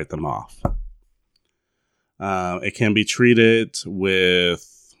able to fight them off. It can be treated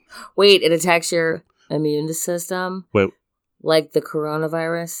with... Wait, it attacks your immune system? Wait. Like the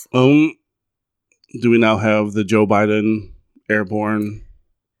coronavirus? Do we now have the Joe Biden airborne?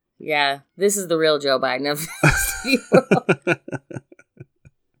 Yeah, this is the real Joe Biden of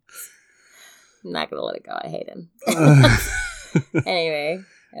I'm not going to let it go. I hate him. Anyway.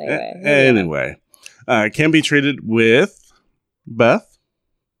 It can be treated with, Beth?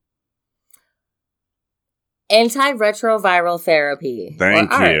 Antiretroviral therapy.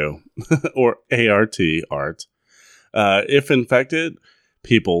 Thank you. Or ART, ART. If infected,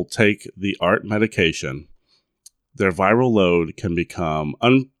 people take the ART medication, their viral load can become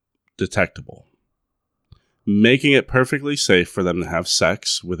undetectable, making it perfectly safe for them to have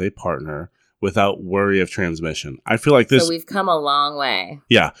sex with a partner without worry of transmission. I feel like this... So we've come a long way.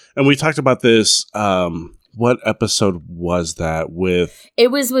 Yeah. And we talked about this... what episode was that with? It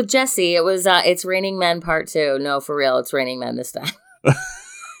was with Jesse. It was It's Raining Men Part 2. No, for real, It's Raining Men this time.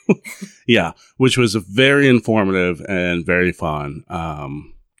 Yeah, which was very informative and very fun.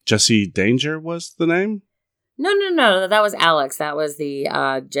 Jesse Danger was the name? No. That was Alex. That was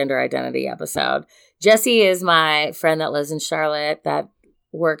the gender identity episode. Jesse is my friend that lives in Charlotte that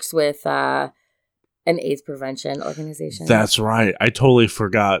works with an AIDS prevention organization. That's right. I totally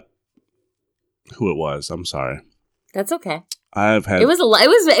forgot who it was. I'm sorry. That's okay. It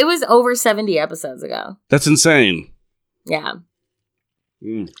was over 70 episodes ago. That's insane. Yeah.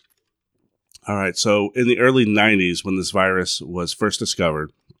 All right. So in the early 90s, when this virus was first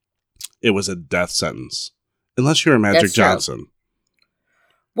discovered, it was a death sentence. Unless you're a Magic Johnson.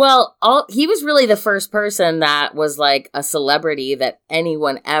 Well, he was really the first person that was like a celebrity that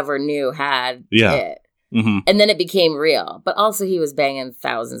anyone ever knew had it. Mm-hmm. And then it became real. But also he was banging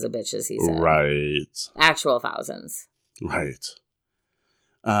thousands of bitches, he said. Right. Actual thousands. Right.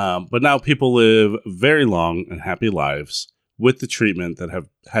 But now people live very long and happy lives with the treatment that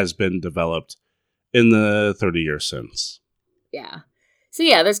has been developed in the 30 years since. Yeah. So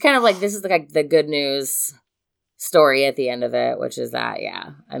yeah, there's kind of like, this is like the good news story at the end of it, which is that,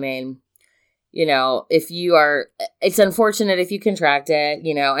 yeah, I mean, you know, it's unfortunate if you contract it,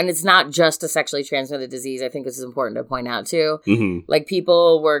 you know, and it's not just a sexually transmitted disease. I think this is important to point out too. Like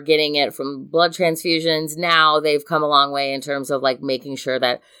people were getting it from blood transfusions. Now they've come a long way in terms of like making sure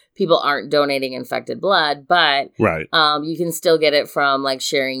that people aren't donating infected blood, but you can still get it from like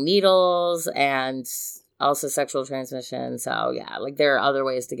sharing needles and also sexual transmission. So yeah, like there are other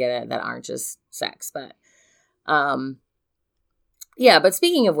ways to get it that aren't just sex, but yeah, but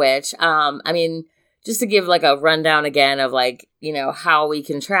speaking of which, I mean, just to give like a rundown again of like, you know, how we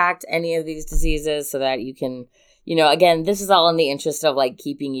contract any of these diseases so that you can, you know, again, this is all in the interest of like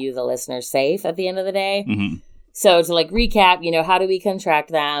keeping you, the listener, safe at the end of the day. So to like recap, you know, how do we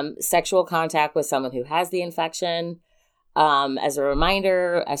contract them? Sexual contact with someone who has the infection. As a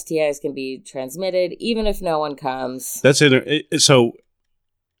reminder, STIs can be transmitted even if no one comes. That's it. So,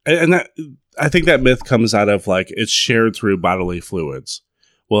 and that, I think that myth comes out of like it's shared through bodily fluids.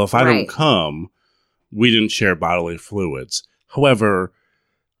 Well, if I don't come, we didn't share bodily fluids. However,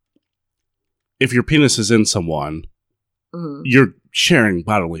 if your penis is in someone, you're sharing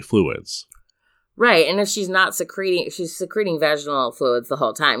bodily fluids. Right. And if she's not she's secreting vaginal fluids the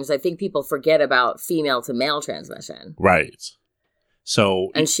whole time. So I think people forget about female to male transmission. Right. So.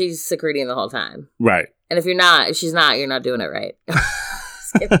 And she's secreting the whole time. Right. And if she's not, you're not doing it right.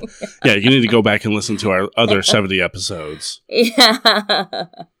 Yeah, you need to go back and listen to our other 70 episodes. Yeah.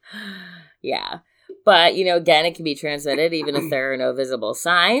 Yeah. But, you know, again, it can be transmitted even if there are no visible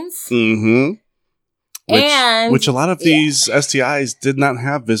signs. Which a lot of these STIs did not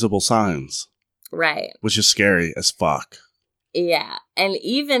have visible signs. Right. Which is scary as fuck. Yeah. And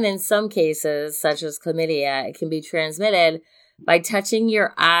even in some cases, such as chlamydia, it can be transmitted by touching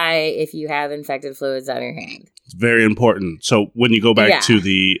your eye if you have infected fluids on your hand. It's very important. So when you go back to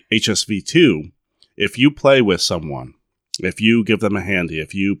the HSV2, if you play with someone, if you give them a handy,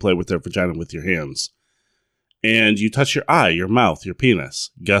 if you play with their vagina with your hands, and you touch your eye, your mouth, your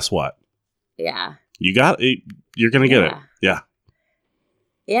penis, guess what? Yeah. You got it. You're going to get it. Yeah.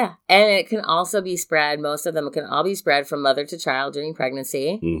 Yeah. And it can also be spread. Most of them can all be spread from mother to child during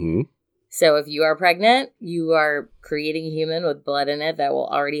pregnancy. So if you are pregnant, you are creating a human with blood in it that will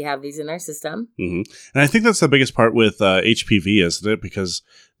already have these in their system. And I think that's the biggest part with HPV, isn't it? Because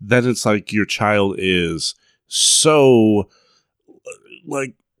then it's like your child is so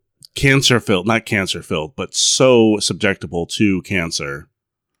like not cancer filled, but so subjectable to cancer.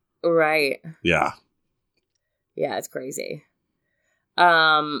 Right. Yeah. Yeah, it's crazy.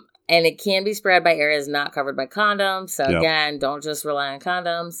 And it can be spread by areas not covered by condoms. So again, don't just rely on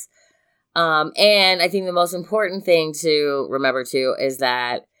condoms. And I think the most important thing to remember too is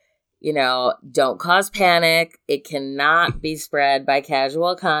that, you know, don't cause panic. It cannot be spread by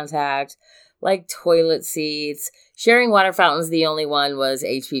casual contact, like toilet seats. Sharing water fountains, the only one was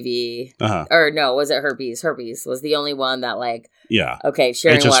HPV. Or no, was it herpes? Herpes was the only one that okay,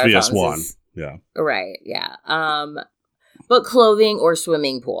 sharing water fountains. Right, yeah. But clothing or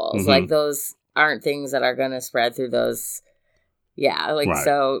swimming pools, like those aren't things that are going to spread through those. Yeah,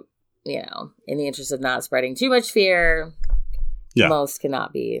 so, you know, in the interest of not spreading too much fear, most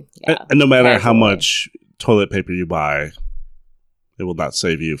cannot be. Yeah, and no matter how much toilet paper you buy, it will not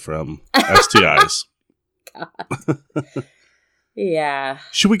save you from STIs. God. Yeah.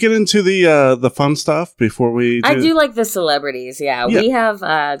 Should we get into the fun stuff before we I do like the celebrities, yeah. We have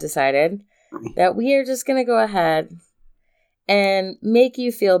decided that we are just going to go ahead and make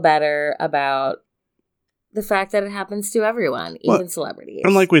you feel better about the fact that it happens to everyone, even celebrities.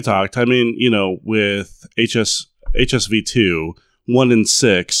 And like we talked, I mean, you know, with HSV2, 1 in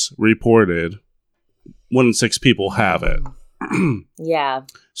 6 reported, 1 in 6 people have it. Yeah.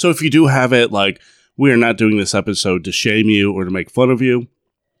 So if you do have it, like, we are not doing this episode to shame you or to make fun of you.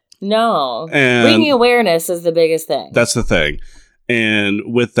 No. And bringing awareness is the biggest thing. That's the thing. And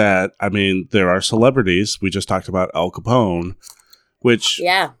with that, I mean, there are celebrities. We just talked about Al Capone, which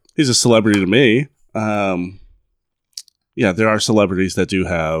he's a celebrity to me. There are celebrities that do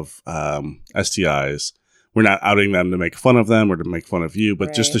have STIs. We're not outing them to make fun of them or to make fun of you,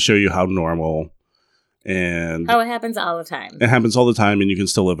 but just to show you how normal and how it happens all the time. It happens all the time, and you can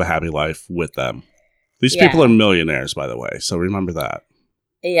still live a happy life with them. These people are millionaires, by the way, so remember that.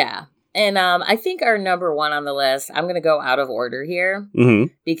 Yeah. And I think our number one on the list, I'm going to go out of order here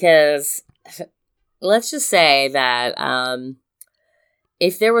because let's just say that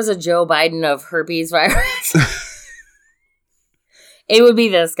if there was a Joe Biden of herpes virus, it would be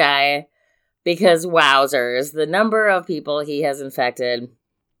this guy because wowzers, the number of people he has infected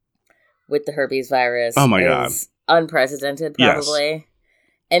with the herpes virus is unprecedented, probably. Yes.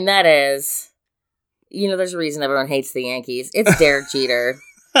 And that is, you know, there's a reason everyone hates the Yankees. It's Derek Jeter.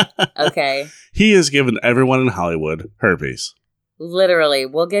 Okay. He has given everyone in Hollywood herpes. Literally.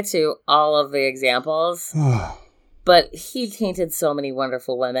 We'll get to all of the examples. But he tainted so many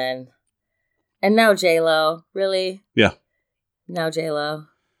wonderful women. And now J-Lo. Really? Yeah. Now J-Lo.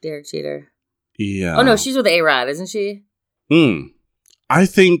 Derek Jeter. Yeah. Oh, no, she's with A-Rod, isn't she? I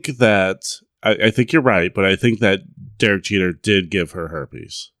think that... I think you're right, but I think that Derek Jeter did give her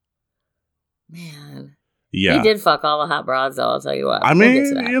herpes. Man. Yeah. He did fuck all the hot broads, though, I'll tell you what. I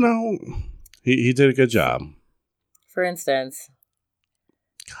mean, he did a good job. For instance,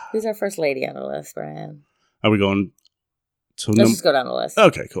 who's our first lady on the list, Brian? Are we going to... Let's just go down the list.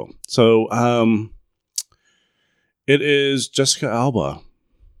 Okay, cool. So, it is Jessica Alba.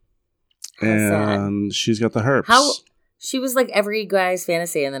 And she's got the herpes. She was like every guy's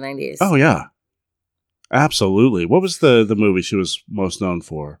fantasy in the 90s. Oh, yeah. Absolutely. What was the movie she was most known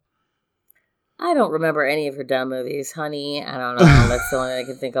for? I don't remember any of her dumb movies. Honey, I don't know. That's the only I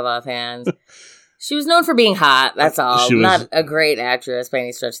can think of offhand. She was known for being hot. That's all. Not a great actress by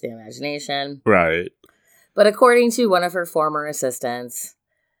any stretch of the imagination. Right. But according to one of her former assistants,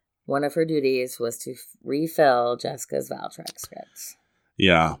 one of her duties was to refill Jessica's Valtrex scripts.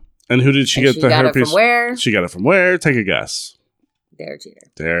 Yeah. And who did she get the herpes? She got it from where? She got it from where? Take a guess. Derek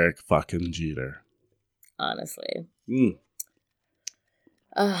Jeter. Derek fucking Jeter. Honestly.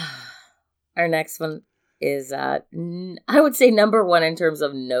 Our next one is, I would say, number one in terms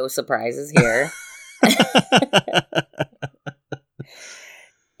of no surprises here.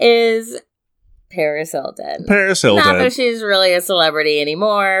 Is Paris Hilton. Paris Hilton. Not that she's really a celebrity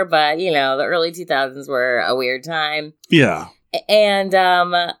anymore, but, the early 2000s were a weird time. Yeah. And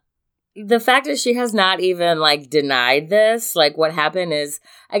the fact is she has not even, denied this. What happened is,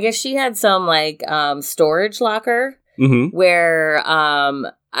 I guess she had some, storage locker where,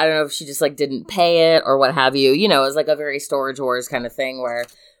 I don't know if she just, didn't pay it or what have you. It was, a very Storage Wars kind of thing where,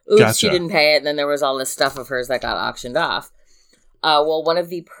 oops, she didn't pay it, and then there was all this stuff of hers that got auctioned off. Well, one of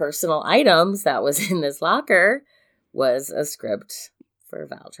the personal items that was in this locker was a script for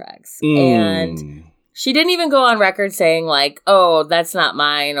Valtrex. And she didn't even go on record saying, oh, that's not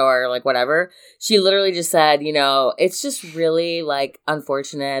mine or, whatever. She literally just said, it's just really,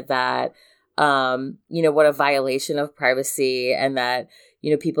 unfortunate that, what a violation of privacy and that,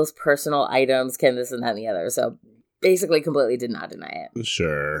 people's personal items can this and that and the other. So basically completely did not deny it.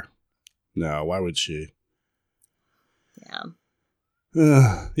 Sure. No, why would she? Yeah.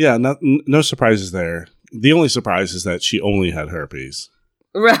 Yeah, no surprises there. The only surprise is that she only had herpes.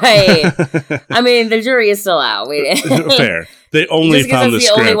 Right. I mean, the jury is still out. Fair. They only just found the that's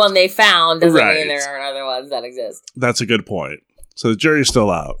script. The only one they found doesn't mean there aren't other ones that exist. That's a good point. So the jury's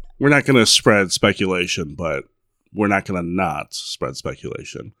still out. We're not going to spread speculation, but we're not going to not spread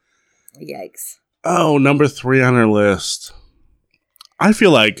speculation. Yikes. Oh, number 3 on our list. I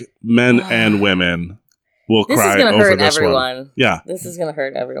feel like men and women will cry over this one. This is going to hurt everyone. Yeah. This is going to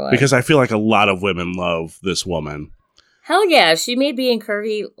hurt everyone. Because I feel like a lot of women love this woman. Hell yeah. She made being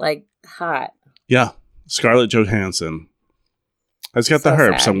curvy, hot. Yeah. Scarlett Johansson has got the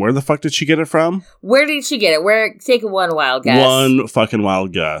herpes. And where the fuck did she get it from? Where did she get it? Take one wild guess. One fucking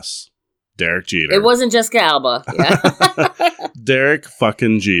wild guess. Derek Jeter. It wasn't Jessica Alba. Yeah. Derek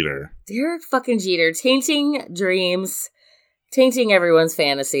fucking Jeter. Derek fucking Jeter. Tainting dreams. Tainting everyone's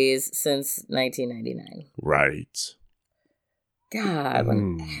fantasies since 1999. Right. God, what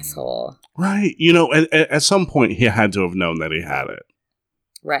an asshole. Right. At some point, he had to have known that he had it.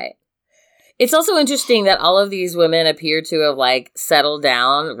 Right. It's also interesting that all of these women appear to have, settled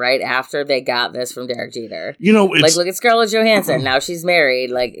down right after they got this from Derek Jeter. It's... look at Scarlett Johansson. Now she's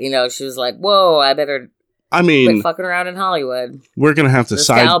married. She was like, whoa, I better quit fucking around in Hollywood. We're going to have to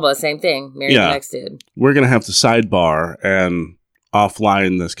Alba, same thing. Married the next dude. We're going to have to sidebar and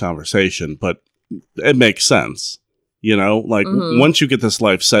offline this conversation, but it makes sense. Once you get this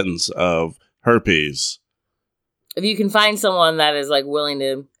life sentence of herpes. If you can find someone that is, willing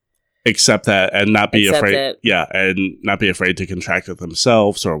to accept that and not be afraid. Yeah, and not be afraid to contract it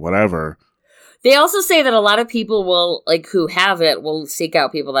themselves or whatever. They also say that a lot of people will, who have it, will seek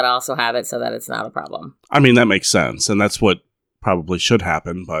out people that also have it so that it's not a problem. I mean, that makes sense, and that's what probably should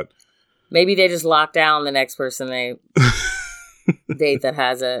happen, but... Maybe they just lock down the next person they date that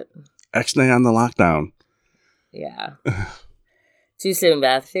has it. X-nay on the lockdown. Yeah. Too soon,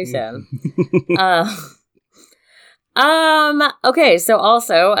 Beth. Too soon. Okay, so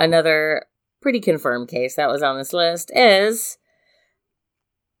also another pretty confirmed case that was on this list is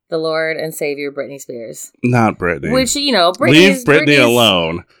the Lord and Savior Britney Spears. Not Britney. Which, Leave Britney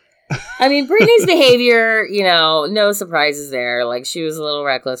alone. I mean, Britney's behavior, no surprises there. Like, she was a little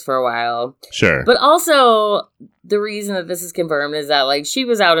reckless for a while. Sure. But also, the reason that this is confirmed is that, like, she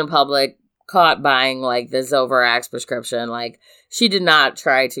was out in public, caught buying, like, the Zovirax prescription. Like, she did not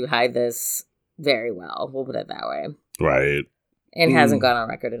try to hide this very well. We'll put it that way. Right. And hasn't gone on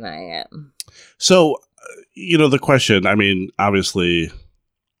record denying it. So, the question, I mean, obviously,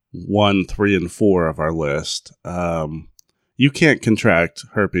 1, 3, and 4 of our list, you can't contract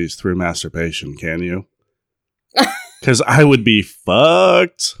herpes through masturbation, can you? Because I would be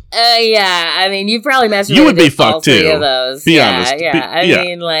fucked. Yeah, I mean, you probably masturbated. You would be all fucked three too. of those. Be honest. Yeah. I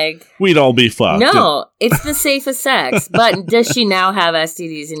mean, like, we'd all be fucked. No, it's the safest sex. But does she now have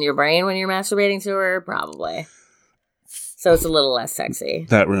STDs in your brain when you're masturbating to her? Probably. So it's a little less sexy.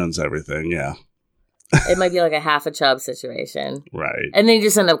 That ruins everything. Yeah. It might be like a half a chub situation. Right. And then you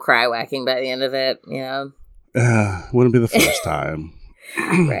just end up cry whacking by the end of it. Wouldn't be the first time.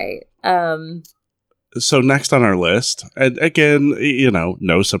 Right. So next on our list, and again,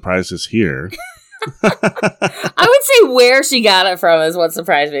 no surprises here. I would say where she got it from is what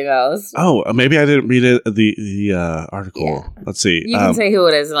surprised me most. Oh, maybe I didn't read it. The article. Yeah. Let's see. You can say who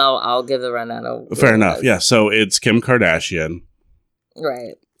it is, and I'll give the rundown of who fair it enough. is. Yeah. So it's Kim Kardashian.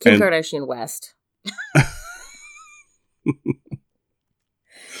 Right. Kim Kardashian West.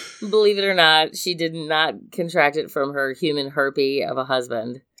 Believe it or not, she did not contract it from her human herpes of a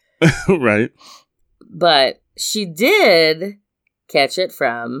husband. Right. But she did catch it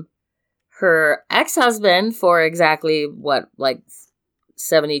from her ex-husband for exactly,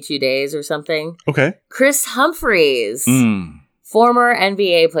 72 days or something. Okay. Chris Humphries. Former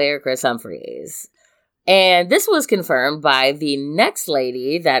NBA player Chris Humphries. And this was confirmed by the next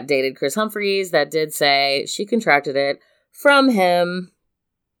lady that dated Chris Humphries that did say she contracted it from him.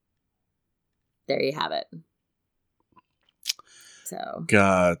 There you have it. So.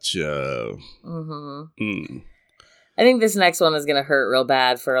 Gotcha. I think this next one is going to hurt real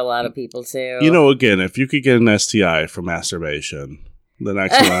bad for a lot of people, too. Again, if you could get an STI from masturbation, the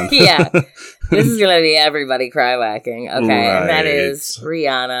next one. Yeah. This is going to be everybody cry whacking. Okay. Right. And that is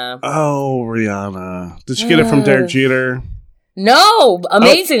Rihanna. Oh, Rihanna. Did she get it from Derek Jeter? No.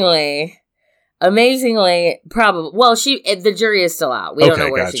 Amazingly. Amazingly, probably. Well, the jury is still out. We don't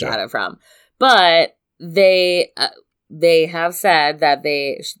know where she got it from. But they have said that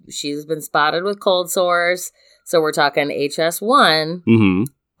she's been spotted with cold sores. So we're talking HS1. Mm-hmm.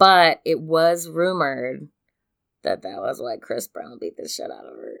 But it was rumored that was why Chris Brown beat the shit out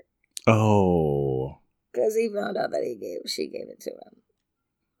of her. Oh. Because he found out that she gave it to him.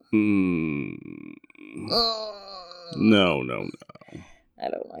 No. I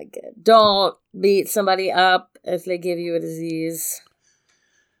don't like it. Don't beat somebody up if they give you a disease.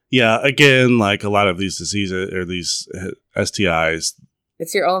 Yeah, again, like a lot of these diseases or these STIs.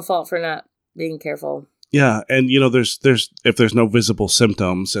 It's your own fault for not being careful. Yeah, and there's if there's no visible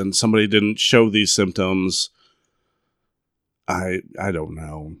symptoms and somebody didn't show these symptoms, I don't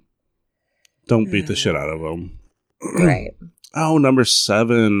know. Don't beat the shit out of them. Right. Oh, number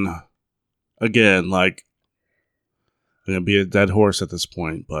 7. Again, like I'm gonna be a dead horse at this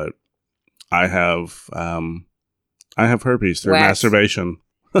point, but I have herpes through masturbation.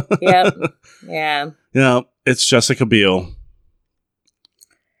 Yep. Yeah. Yeah, it's Jessica Biel.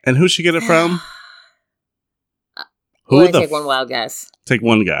 And who'd she get it from? Take one wild guess. Take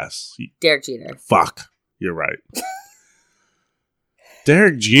one guess. Derek Jeter. Fuck. You're right.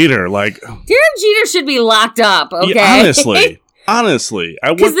 Derek Jeter, Derek Jeter should be locked up, okay? Yeah, honestly.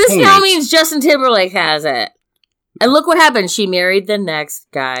 Because this now means Justin Timberlake has it. And look what happened. She married the next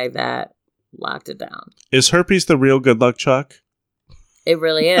guy that locked it down. Is herpes the real good luck Chuck? It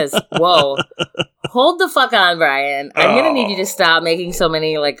really is. Whoa. Hold the fuck on, Brian. I'm going to need you to stop making so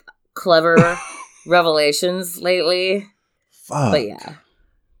many, clever revelations lately. Fuck. But yeah.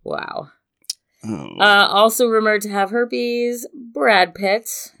 Wow. Oh. Also rumored to have herpes, Brad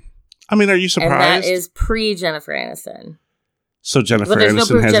Pitt. I mean, are you surprised? And that is pre-Jennifer Aniston. So Jennifer Aniston has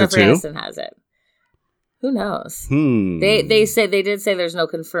it too? Jennifer Aniston has it. Who knows? They did say there's no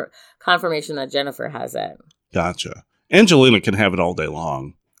confirmation that Jennifer has it. Gotcha. Angelina can have it all day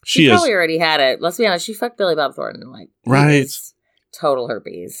long. She probably already had it. Let's be honest. She fucked Billy Bob Thornton. Right. Total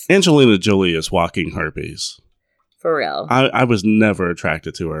herpes. Angelina Jolie is walking herpes. For real. I was never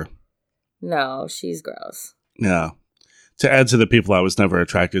attracted to her. No, she's gross. Yeah. To add to the people I was never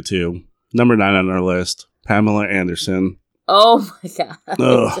attracted to, number 9 on our list, Pamela Anderson. Oh my God.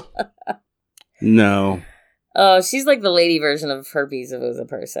 Ugh. No. Oh, she's like the lady version of herpes if it was a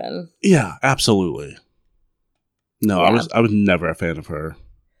person. Yeah, absolutely. No, yeah. I was never a fan of her.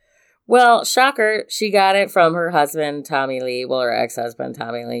 Well, shocker, she got it from her husband, Tommy Lee. Well, her ex-husband,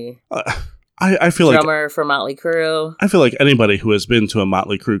 Tommy Lee. I feel drummer for Motley Crue. I feel like anybody who has been to a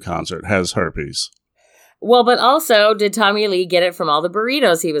Motley Crue concert has herpes. Well, but also, did Tommy Lee get it from all the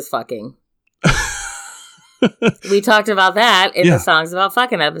burritos he was fucking? We talked about that in the Songs About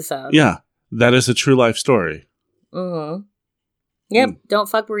Fucking episode. Yeah, that is a true life story. Mm-hmm. Yep, don't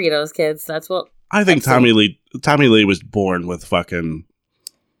fuck burritos, kids. That's what I think Tommy Lee was born with fucking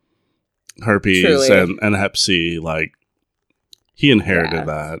herpes and hep C. Like, he inherited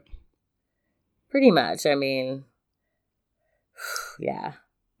that. Pretty much. I mean, yeah.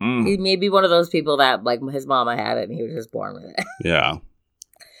 He may be one of those people that, like, his mama had it and he was just born with it. Yeah.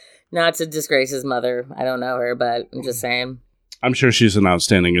 Not to disgrace his mother. I don't know her, but I'm just saying. I'm sure she's an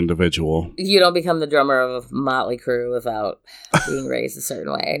outstanding individual. You don't become the drummer of Motley Crue without being raised a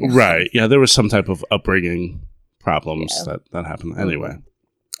certain way. Right. Yeah, there was some type of upbringing problems that happened. Anyway.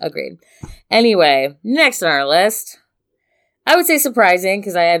 Agreed. Anyway, next on our list. I would say surprising,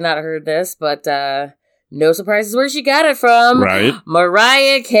 because I had not heard this, but no surprises where she got it from. Right.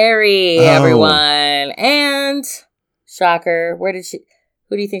 Mariah Carey, everyone. And, shocker, who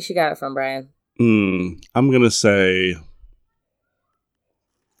do you think she got it from, Brian? I'm going to say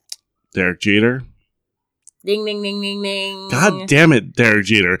Derek Jeter. Ding, ding, ding, ding, ding. God damn it, Derek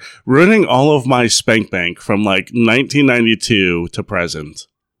Jeter. Ruining all of my spank bank from like 1992 to present.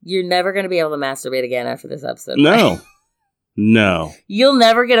 You're never going to be able to masturbate again after this episode. No. No. You'll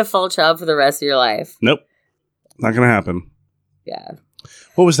never get a full chub for the rest of your life. Nope. Not going to happen. Yeah.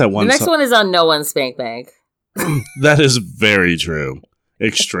 What was that one? The next one is on No One's Spank Bank. That is very true.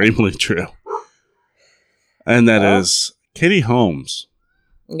 Extremely true. And that is Katie Holmes.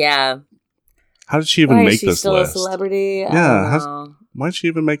 Yeah. How did she even make this list? Why is she still a celebrity? Yeah. Why did she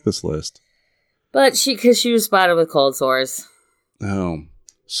even make this list? But because she was spotted with cold sores. Oh.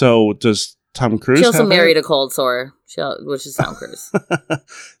 So does Tom Cruise She also have married it? a cold sore, which is Tom Cruise.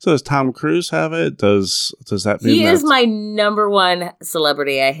 So does Tom Cruise have it? Does that mean he is my number one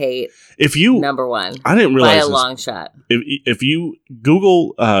celebrity I hate? Number one. I didn't realize by a this. long shot. If you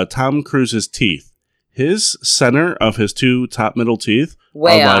Google Tom Cruise's teeth, his center of his two top middle teeth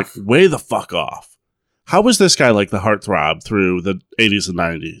way are off. like way the fuck off. How was this guy like the heartthrob through the 80s and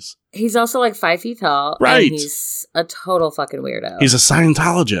 90s? He's also like 5 feet tall. Right. And he's a total fucking weirdo. He's a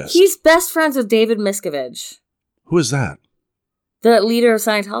Scientologist. He's best friends with David Miscavige. Who is that? The leader of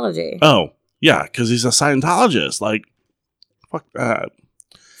Scientology. Oh, yeah, because he's a Scientologist. Like, fuck that.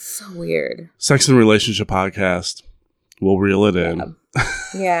 So weird. Sex and Relationship Podcast. We'll reel it in.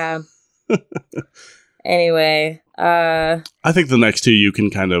 Yeah. Anyway. I think the next two you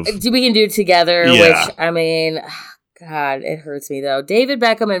can kind of... We can do together, yeah. Which, I mean... God, it hurts me, though. David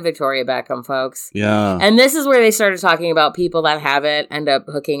Beckham and Victoria Beckham, folks. Yeah. And this is where they started talking about people that have it end up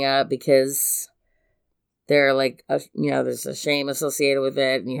hooking up because they're like, there's a shame associated with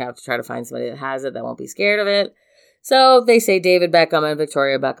it, and you have to try to find somebody that has it that won't be scared of it. So they say David Beckham and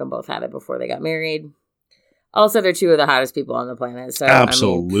Victoria Beckham both had it before they got married. Also, they're two of the hottest people on the planet. So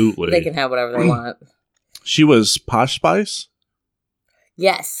absolutely. I mean, they can have whatever they want. She was Posh Spice?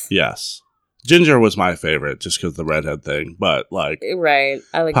 Yes. Yes. Ginger was my favorite, just because the redhead thing. But like, right,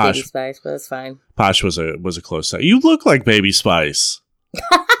 I like Posh, Baby Spice, but it's fine. Posh was a close second. You look like Baby Spice.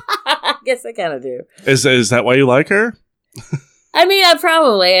 I guess I kind of do. Is that why you like her? I mean, I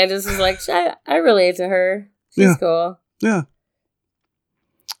just was like, I relate to her. She's cool. Yeah.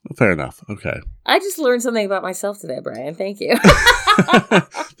 Fair enough. Okay. I just learned something about myself today, Brian. Thank you.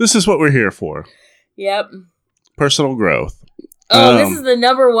 This is what we're here for. Yep. Personal growth. Oh, this is the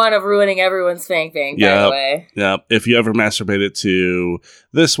number one of ruining everyone's spank bank, by the way. Yeah. If you ever masturbated to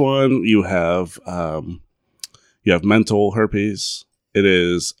this one, you have mental herpes. It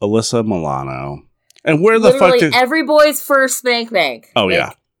is Alyssa Milano. And where the fuck did every boy's first spank bank? Oh,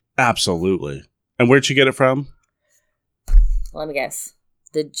 yeah. Absolutely. And where'd you get it from? Let me guess.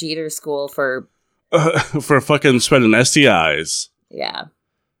 The Jeter School for fucking spreading STIs. Yeah.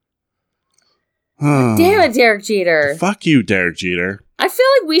 Damn it, Derek Jeter. Fuck you, Derek Jeter. I feel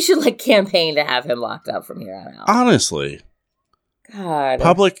like we should campaign to have him locked up from here on out. Honestly. God.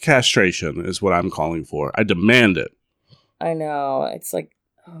 Public castration is what I'm calling for. I demand it. I know. It's like,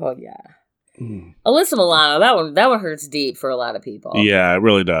 oh yeah. Alyssa Milano, that one hurts deep for a lot of people. Yeah, it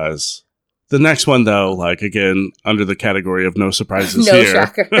really does. The next one, though, again, under the category of no surprises no here.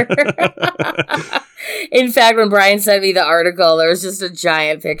 Shocker. In fact, when Brian sent me the article, there was just a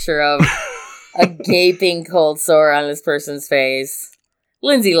giant picture of a gaping cold sore on this person's face.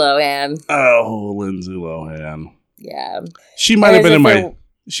 Lindsay Lohan. Oh, Lindsay Lohan. Yeah. She might have been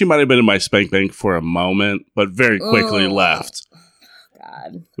in my spank bank for a moment, but very quickly left.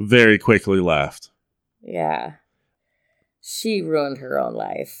 God. Very quickly left. Yeah. She ruined her own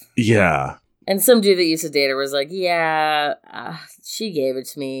life. Yeah. And some dude that used to date her was like, yeah, she gave it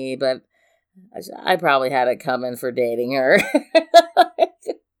to me, but I probably had it coming for dating her.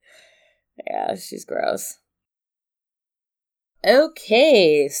 Yeah, she's gross.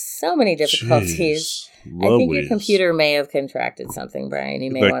 Okay, so many difficulties. Jeez, I think your computer may have contracted something, Brian.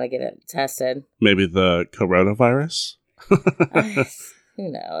 You may want to get it tested. Maybe the coronavirus?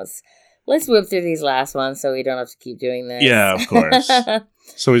 Who knows? Let's whip through these last ones so we don't have to keep doing this. Yeah, of course.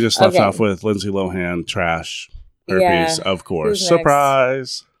 So we just left off with Lindsay Lohan, trash, herpes, of course.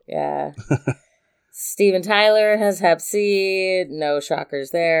 Surprise! Yeah. Steven Tyler has Hep C. No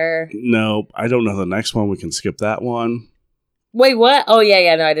shockers there. Nope. I don't know the next one. We can skip that one. Wait, what? Oh,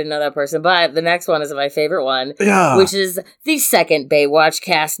 yeah. No, I didn't know that person. But the next one is my favorite one. Yeah. Which is the second Baywatch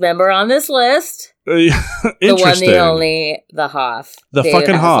cast member on this list. Interesting. The one, the only, the Hoff. The David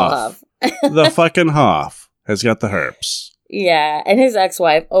fucking Hoff. The fucking Hoff has got the herpes. Yeah. And his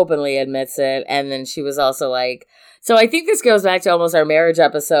ex-wife openly admits it. And then she was also like... So I think this goes back to almost our marriage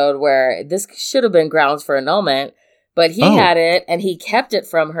episode where this should have been grounds for annulment. But he had it and he kept it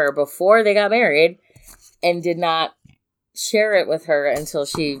from her before they got married and did not share it with her until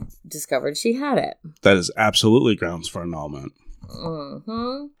she discovered she had it. That is absolutely grounds for annulment.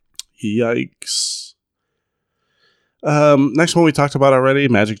 Mm-hmm. Yikes. Next one we talked about already,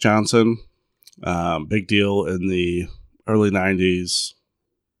 Magic Johnson. Big deal in the early 90s.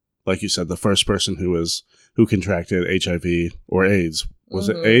 Like you said, the first person who contracted HIV or AIDS. Was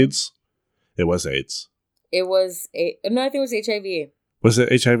it AIDS? It was AIDS. It was no, I think it was HIV. Was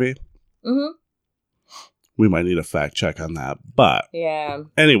it HIV? Mm-hmm. We might need a fact check on that. But yeah.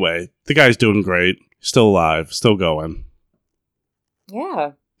 Anyway, the guy's doing great. Still alive. Still going.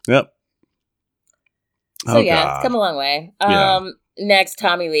 Yeah. Yep. So it's come a long way. Next,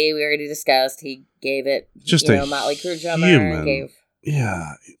 Tommy Lee, we already discussed. He gave it just Motley Crue drummer. Gave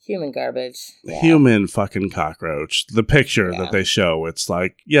human garbage. Yeah. Human fucking cockroach. The picture that they show, it's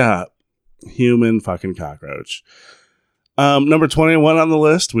like, human fucking cockroach. Number 21 on the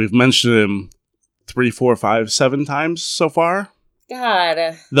list. We've mentioned him 3, 4, 5, 7 times so far.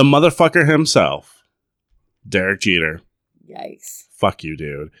 God. The motherfucker himself. Derek Jeter. Yikes. Fuck you,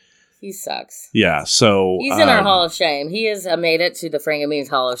 dude. He sucks. Yeah, so... He's in our Hall of Shame. He has made it to the Frank and Beans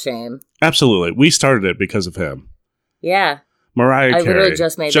Hall of Shame. Absolutely. We started it because of him. Yeah. Mariah Carey. I literally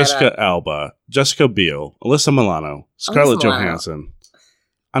just made Jessica Alba. Jessica Biel. Alyssa Milano. Scarlett Johansson.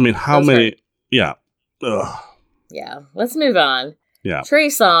 I mean, how many... Yeah. Ugh. Yeah. Let's move on. Yeah. Trey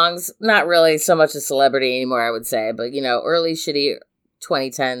Songz, not really so much a celebrity anymore, I would say, but, early shitty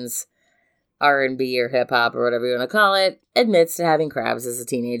 2010s R&B or hip-hop or whatever you want to call it, admits to having crabs as a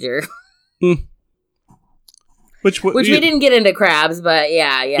teenager. Which we didn't get into crabs, but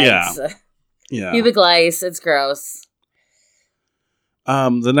yeah. Pubic lice, it's gross.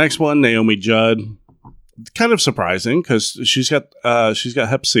 The next one, Naomi Judd, kind of surprising because she's got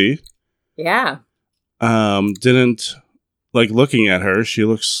Hep C. Yeah. Didn't looking at her. She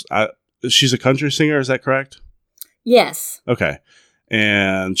looks. She's a country singer. Is that correct? Yes. Okay.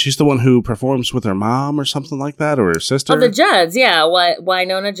 And she's the one who performs with her mom or something like that, or her sister. Oh, the Judds, yeah.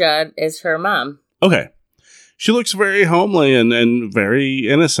 Wynonna Judd is her mom. Okay. She looks very homely and very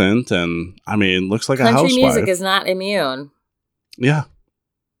innocent, and looks like a housewife. Country music is not immune. Yeah,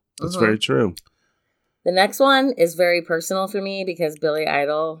 that's very true. The next one is very personal for me because Billy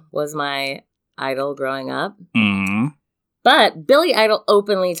Idol was my idol growing up. Mm-hmm. But Billy Idol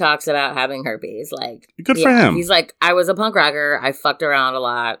openly talks about having herpes. Good for him. He's like, I was a punk rocker. I fucked around a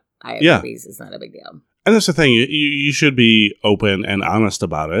lot. I have herpes. It's not a big deal. And that's the thing. You should be open and honest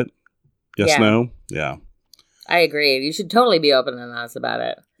about it. Yes, no? Yeah. I agree. You should totally be open and honest about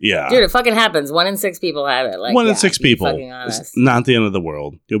it. Yeah. Dude, it fucking happens. 1 in 6 people have it. 1 in 6 people. It's not the end of the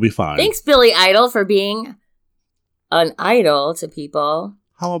world. You'll be fine. Thanks, Billy Idol, for being an idol to people.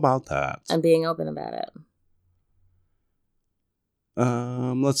 How about that? And being open about it.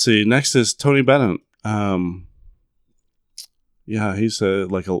 Let's see. Next is Tony Bennett. He's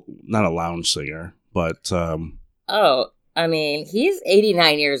not a lounge singer, but he's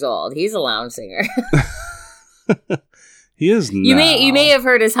 89 years old. He's a lounge singer. He is now. You may have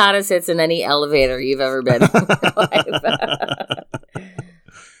heard his hottest hits in any elevator you've ever been in your life.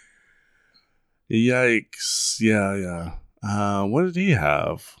 Yikes. Yeah. What did he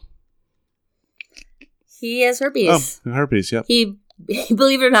have? He has herpes. Oh, herpes, yep. He,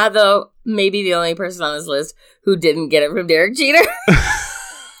 believe it or not, though, maybe the only person on this list who didn't get it from Derek Jeter.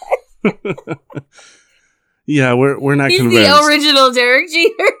 Yeah, we're not convinced. He's the original Derek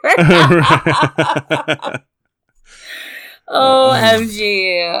Jeter.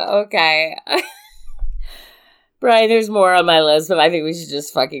 OMG. Okay. Brian, there's more on my list, but I think we should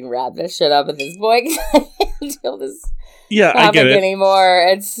just fucking wrap this shit up at this point. I can't deal this I get it anymore.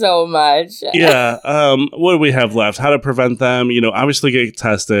 It's so much. Yeah. What do we have left? How to prevent them? Obviously get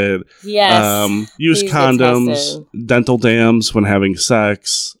tested. Yes. Use condoms, dental dams when having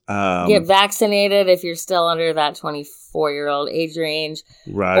sex. Get vaccinated if you're still under that 24-year-old age range.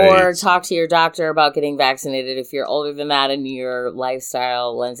 Right. Or talk to your doctor about getting vaccinated if you're older than that and your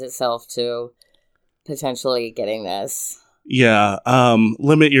lifestyle lends itself to potentially getting this. Yeah.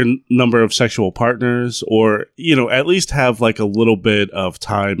 Limit your number of sexual partners, or, at least have like a little bit of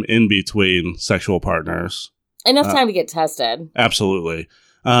time in between sexual partners. Enough time to get tested. Absolutely.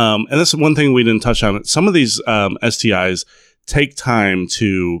 And this is one thing we didn't touch on. Some of these STIs take time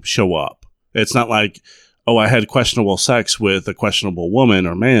to show up. It's not like, oh, I had questionable sex with a questionable woman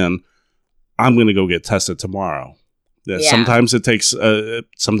or man, I'm going to go get tested tomorrow. Yeah. Sometimes it takes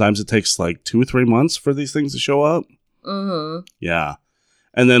like 2 or 3 months for these things to show up. Mm-hmm. Yeah.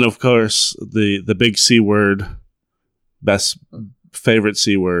 And then, of course, the big C word, best favorite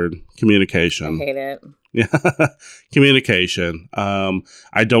C word, communication. I hate it. Yeah. Communication.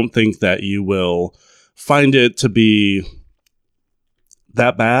 I don't think that you will find it to be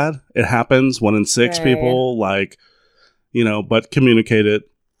that bad. It happens 1 in 6 people, but communicate it.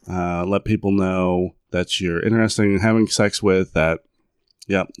 Let people know that you're interested in having sex with, that,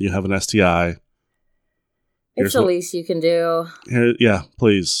 you have an STI. It's the least you can do. Yeah,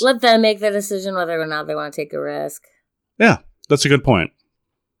 please. Let them make the decision whether or not they want to take a risk. Yeah, that's a good point.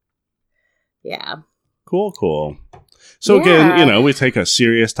 Yeah. Cool. So again, we take a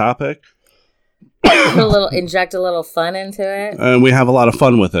serious topic. Inject a little fun into it. And we have a lot of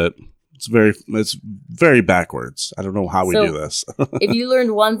fun with it. It's very backwards. I don't know how we do this. If you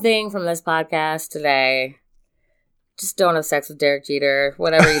learned one thing from this podcast today, just don't have sex with Derek Jeter,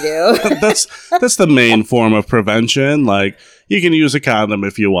 whatever you do. That's the main form of prevention. Like, you can use a condom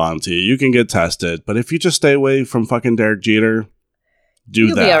if you want to. You can get tested. But if you just stay away from fucking Derek Jeter,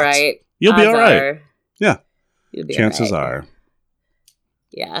 you'll be all right. You'll be all right. Yeah. Chances are.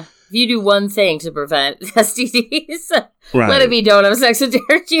 Yeah. If you do one thing to prevent STDs, right, let it be don't have sex with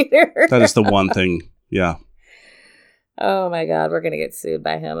Derek Jeter. That is the one thing. Yeah. Oh my God, we're gonna get sued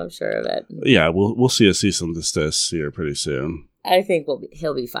by him. I'm sure of it. Yeah, we'll see a cease and desist here pretty soon. I think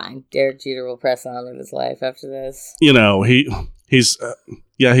he'll be fine. Derek Jeter will press on with his life after this. He's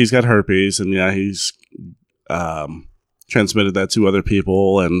got herpes, and he's transmitted that to other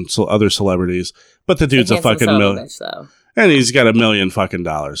people and other celebrities. But the dude's a fucking million, and he's got $1 million fucking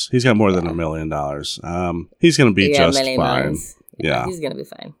dollars. He's got more than $1 million. He's gonna be just fine. Yeah, he's gonna be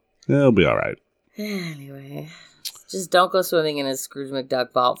fine. He'll be all right. Anyway. Just don't go swimming in a Scrooge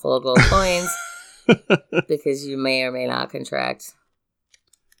McDuck vault full of gold coins because you may or may not contract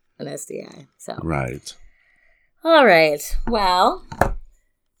an STI. So right. All right. Well,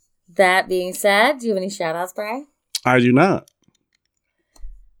 that being said, do you have any shout outs, Brian? I do not.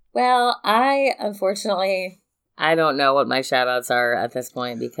 Well, unfortunately, I don't know what my shout outs are at this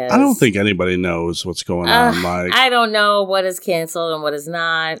point because I don't think anybody knows what's going on. I don't know what is canceled and what is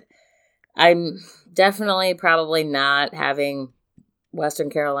not. I'm definitely probably not having Western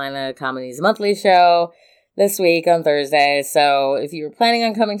Carolina Comedy's monthly show this week on Thursday. So if you were planning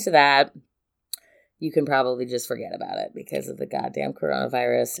on coming to that, you can probably just forget about it because of the goddamn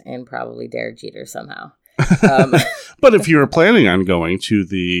coronavirus and probably Derek Jeter somehow. But if you were planning on going to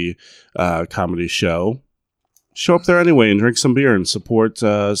the comedy show, show up there anyway and drink some beer and support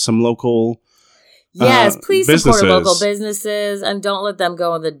some local yes, please businesses. Support local businesses and don't let them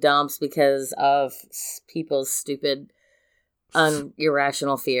go in the dumps because of people's stupid,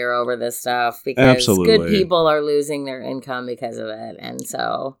 irrational fear over this stuff. Because Absolutely. Good people are losing their income because of it. And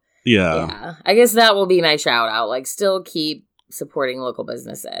so, yeah. I guess that will be my shout out. Like, still keep supporting local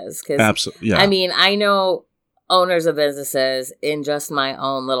businesses. Absolutely. Yeah. I mean, I know owners of businesses in just my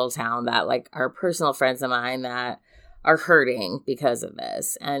own little town that are personal friends of mine that are hurting because of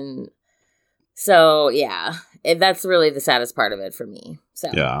this. And so, that's really the saddest part of it for me. So,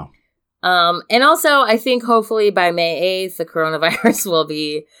 yeah. And also, I think hopefully by May 8th, the coronavirus will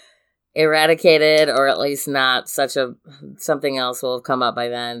be eradicated, or at least not something else will have come up by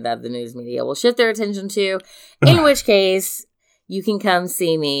then that the news media will shift their attention to. In which case, you can come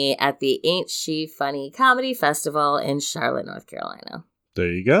see me at the Ain't She Funny Comedy Festival in Charlotte, North Carolina.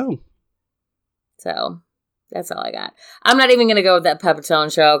 There you go. So that's all I got. I'm not even going to go with that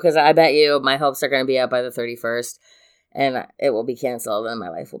Pepitone show because I bet you my hopes are going to be up by the 31st and it will be canceled and my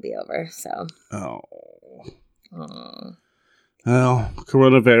life will be over. So. Well,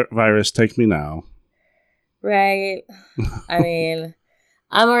 coronavirus, take me now. Right. I mean,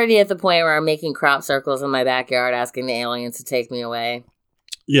 I'm already at the point where I'm making crop circles in my backyard asking the aliens to take me away.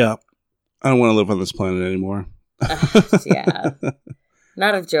 Yeah. I don't want to live on this planet anymore. Yeah.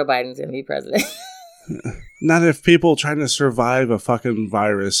 Not if Joe Biden's going to be president. Not if people trying to survive a fucking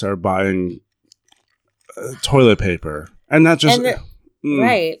virus are buying toilet paper. And not just...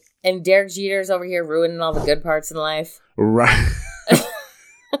 Right. And Derek Jeter's over here ruining all the good parts in life. Right.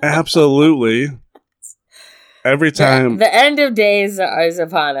 Absolutely. Every time. The end of days is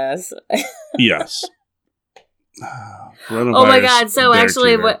upon us. Yes. Oh my God. So Derek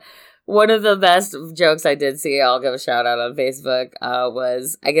actually, one of the best jokes I did see, I'll give a shout out on Facebook,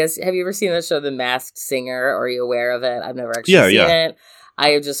 was, I guess, have you ever seen the show The Masked Singer? Or are you aware of it? I've never actually seen it. I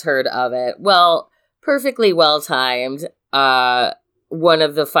have just heard of it. Well, perfectly well timed. One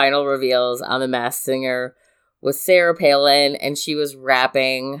of the final reveals on The Masked Singer was Sarah Palin, and she was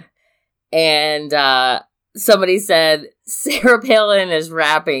rapping, and somebody said, Sarah Palin is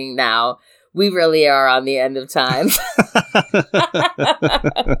rapping now. We really are on the end of times.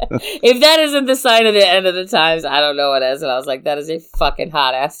 If that isn't the sign of the end of the times, I don't know what is. And I was like, that is a fucking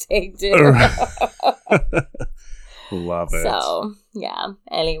hot ass take, dude. Love it. So, yeah.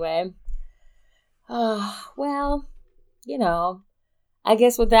 Anyway. Well, you know, I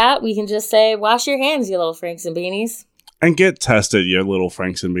guess with that, we can just say, wash your hands, you little Franks and Beanies. And get tested, you little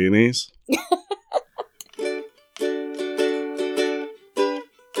Franks and Beanies.